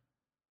of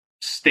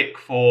stick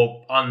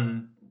for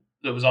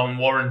that was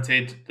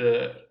unwarranted.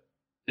 The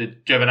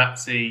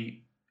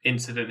Giovinazzi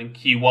incident in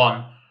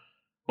Q1,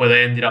 where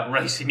they ended up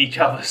racing each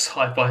other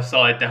side by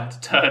side down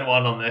to turn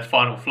 1 on their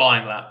final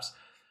flying laps.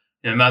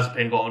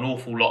 Mazepin got an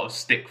awful lot of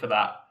stick for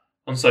that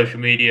on social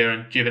media,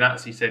 and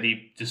Giovinazzi said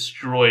he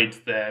destroyed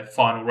their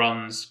final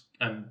runs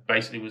and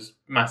basically was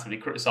massively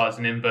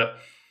criticising him. But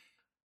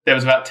there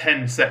was about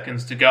 10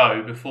 seconds to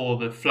go before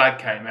the flag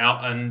came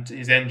out, and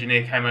his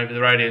engineer came over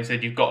the radio and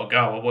said, "You've got to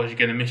go, otherwise you're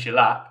going to miss your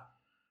lap."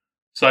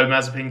 So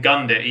Mazepin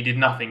gunned it. He did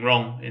nothing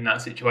wrong in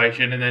that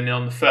situation. And then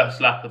on the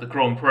first lap of the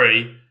Grand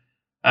Prix,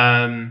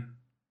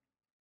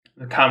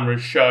 the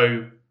cameras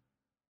show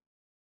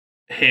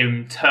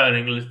him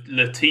turning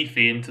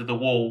Latifi into the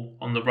wall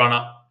on the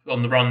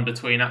run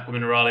between Acqua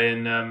Minerale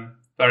and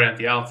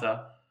Variante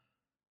Alta.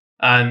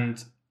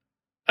 And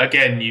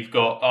again, you've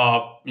got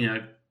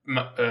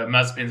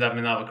Mazepin's having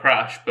another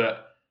crash,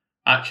 but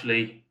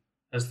actually,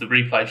 as the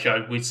replay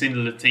showed, we'd seen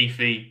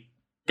Latifi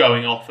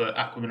going off at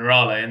Acqua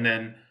Minerale, and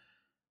then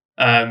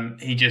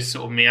he just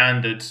sort of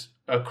meandered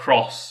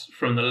across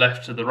from the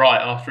left to the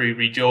right after he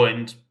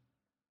rejoined.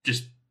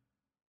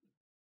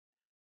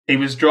 He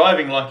was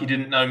driving like he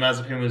didn't know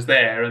Mazepin was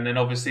there, and then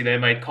obviously they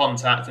made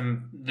contact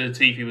and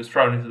Latifi was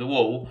thrown into the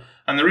wall.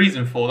 And the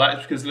reason for that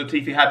is because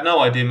Latifi had no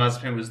idea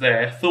Mazepin was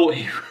there, thought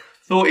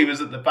he was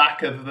at the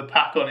back of the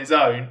pack on his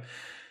own,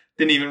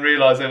 didn't even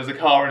realise there was a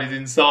car on his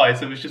inside,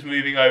 so was just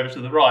moving over to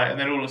the right, and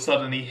then all of a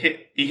sudden he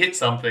hit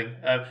something.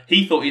 I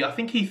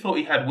think he thought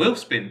he had wheel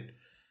spin,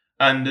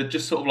 and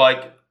just sort of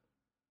like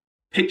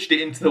pitched it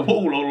into the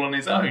wall all on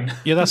his own.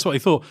 Yeah, that's what he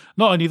thought.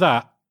 Not only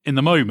that, in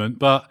the moment,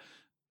 but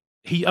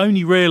he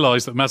only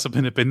realised that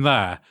Mazepin had been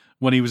there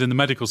when he was in the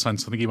medical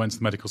centre. I think he went to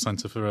the medical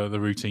centre for the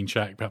routine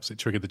check. Perhaps it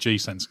triggered the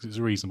G-sense because it was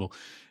a reasonable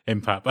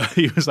impact. But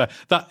he was there.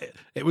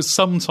 It was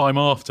some time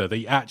after that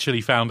he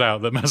actually found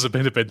out that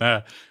Mazepin had been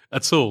there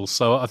at all.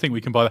 So I think we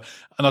can buy that.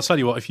 And I'll tell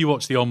you what, if you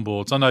watch the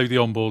onboards, I know the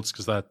onboards,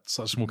 because they're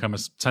such small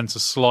cameras, tend to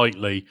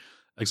slightly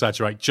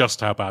exaggerate just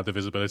how bad the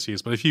visibility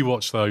is. But if you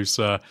watch those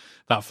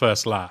that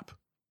first lap,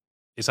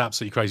 it's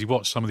absolutely crazy.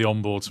 Watch some of the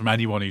onboards from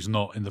anyone who's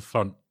not in the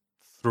front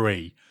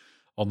three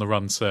on the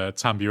run to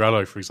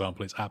Tamburello, for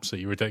example. It's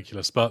absolutely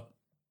ridiculous. But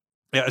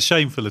yeah, a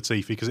shame for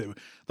Latifi, because that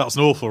was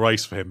an awful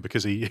race for him,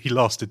 because he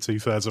lasted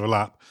 2/3 of a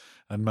lap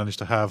and managed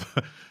to have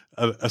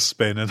a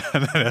spin and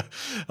then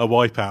a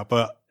wipeout.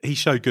 But he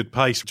showed good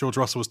pace. George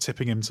Russell was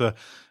tipping him to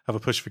have a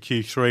push for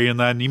Q3, and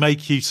then he made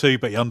Q2,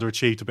 but he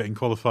underachieved a bit in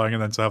qualifying,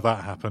 and then to have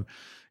that happen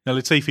Now,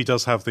 Latifi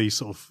does have these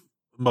sort of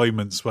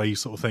moments where you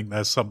sort of think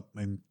there's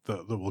something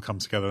that will come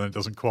together and it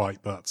doesn't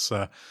quite. But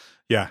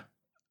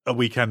a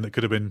weekend that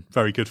could have been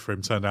very good for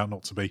him turned out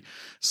not to be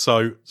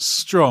so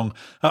strong.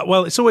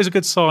 Well, it's always a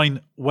good sign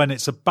when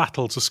it's a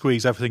battle to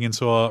squeeze everything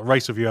into our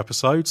race review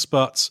episodes.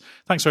 But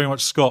thanks very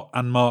much, Scott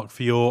and Mark,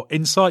 for your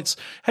insights.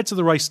 Head to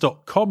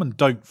therace.com and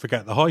don't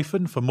forget the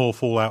hyphen for more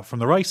fallout from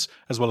the race,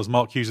 as well as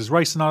Mark Hughes'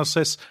 race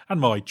analysis and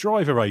my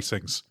driver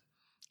ratings.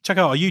 Check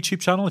out our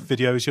YouTube channel if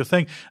video is your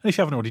thing. And if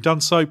you haven't already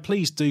done so,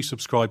 please do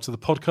subscribe to the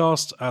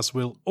podcast, as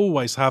we'll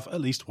always have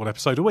at least one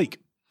episode a week.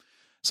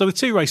 So with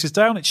 2 races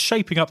down, it's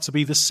shaping up to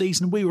be the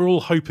season we were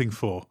all hoping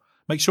for.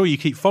 Make sure you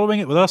keep following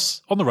it with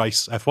us on the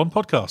Race F1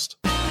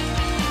 podcast.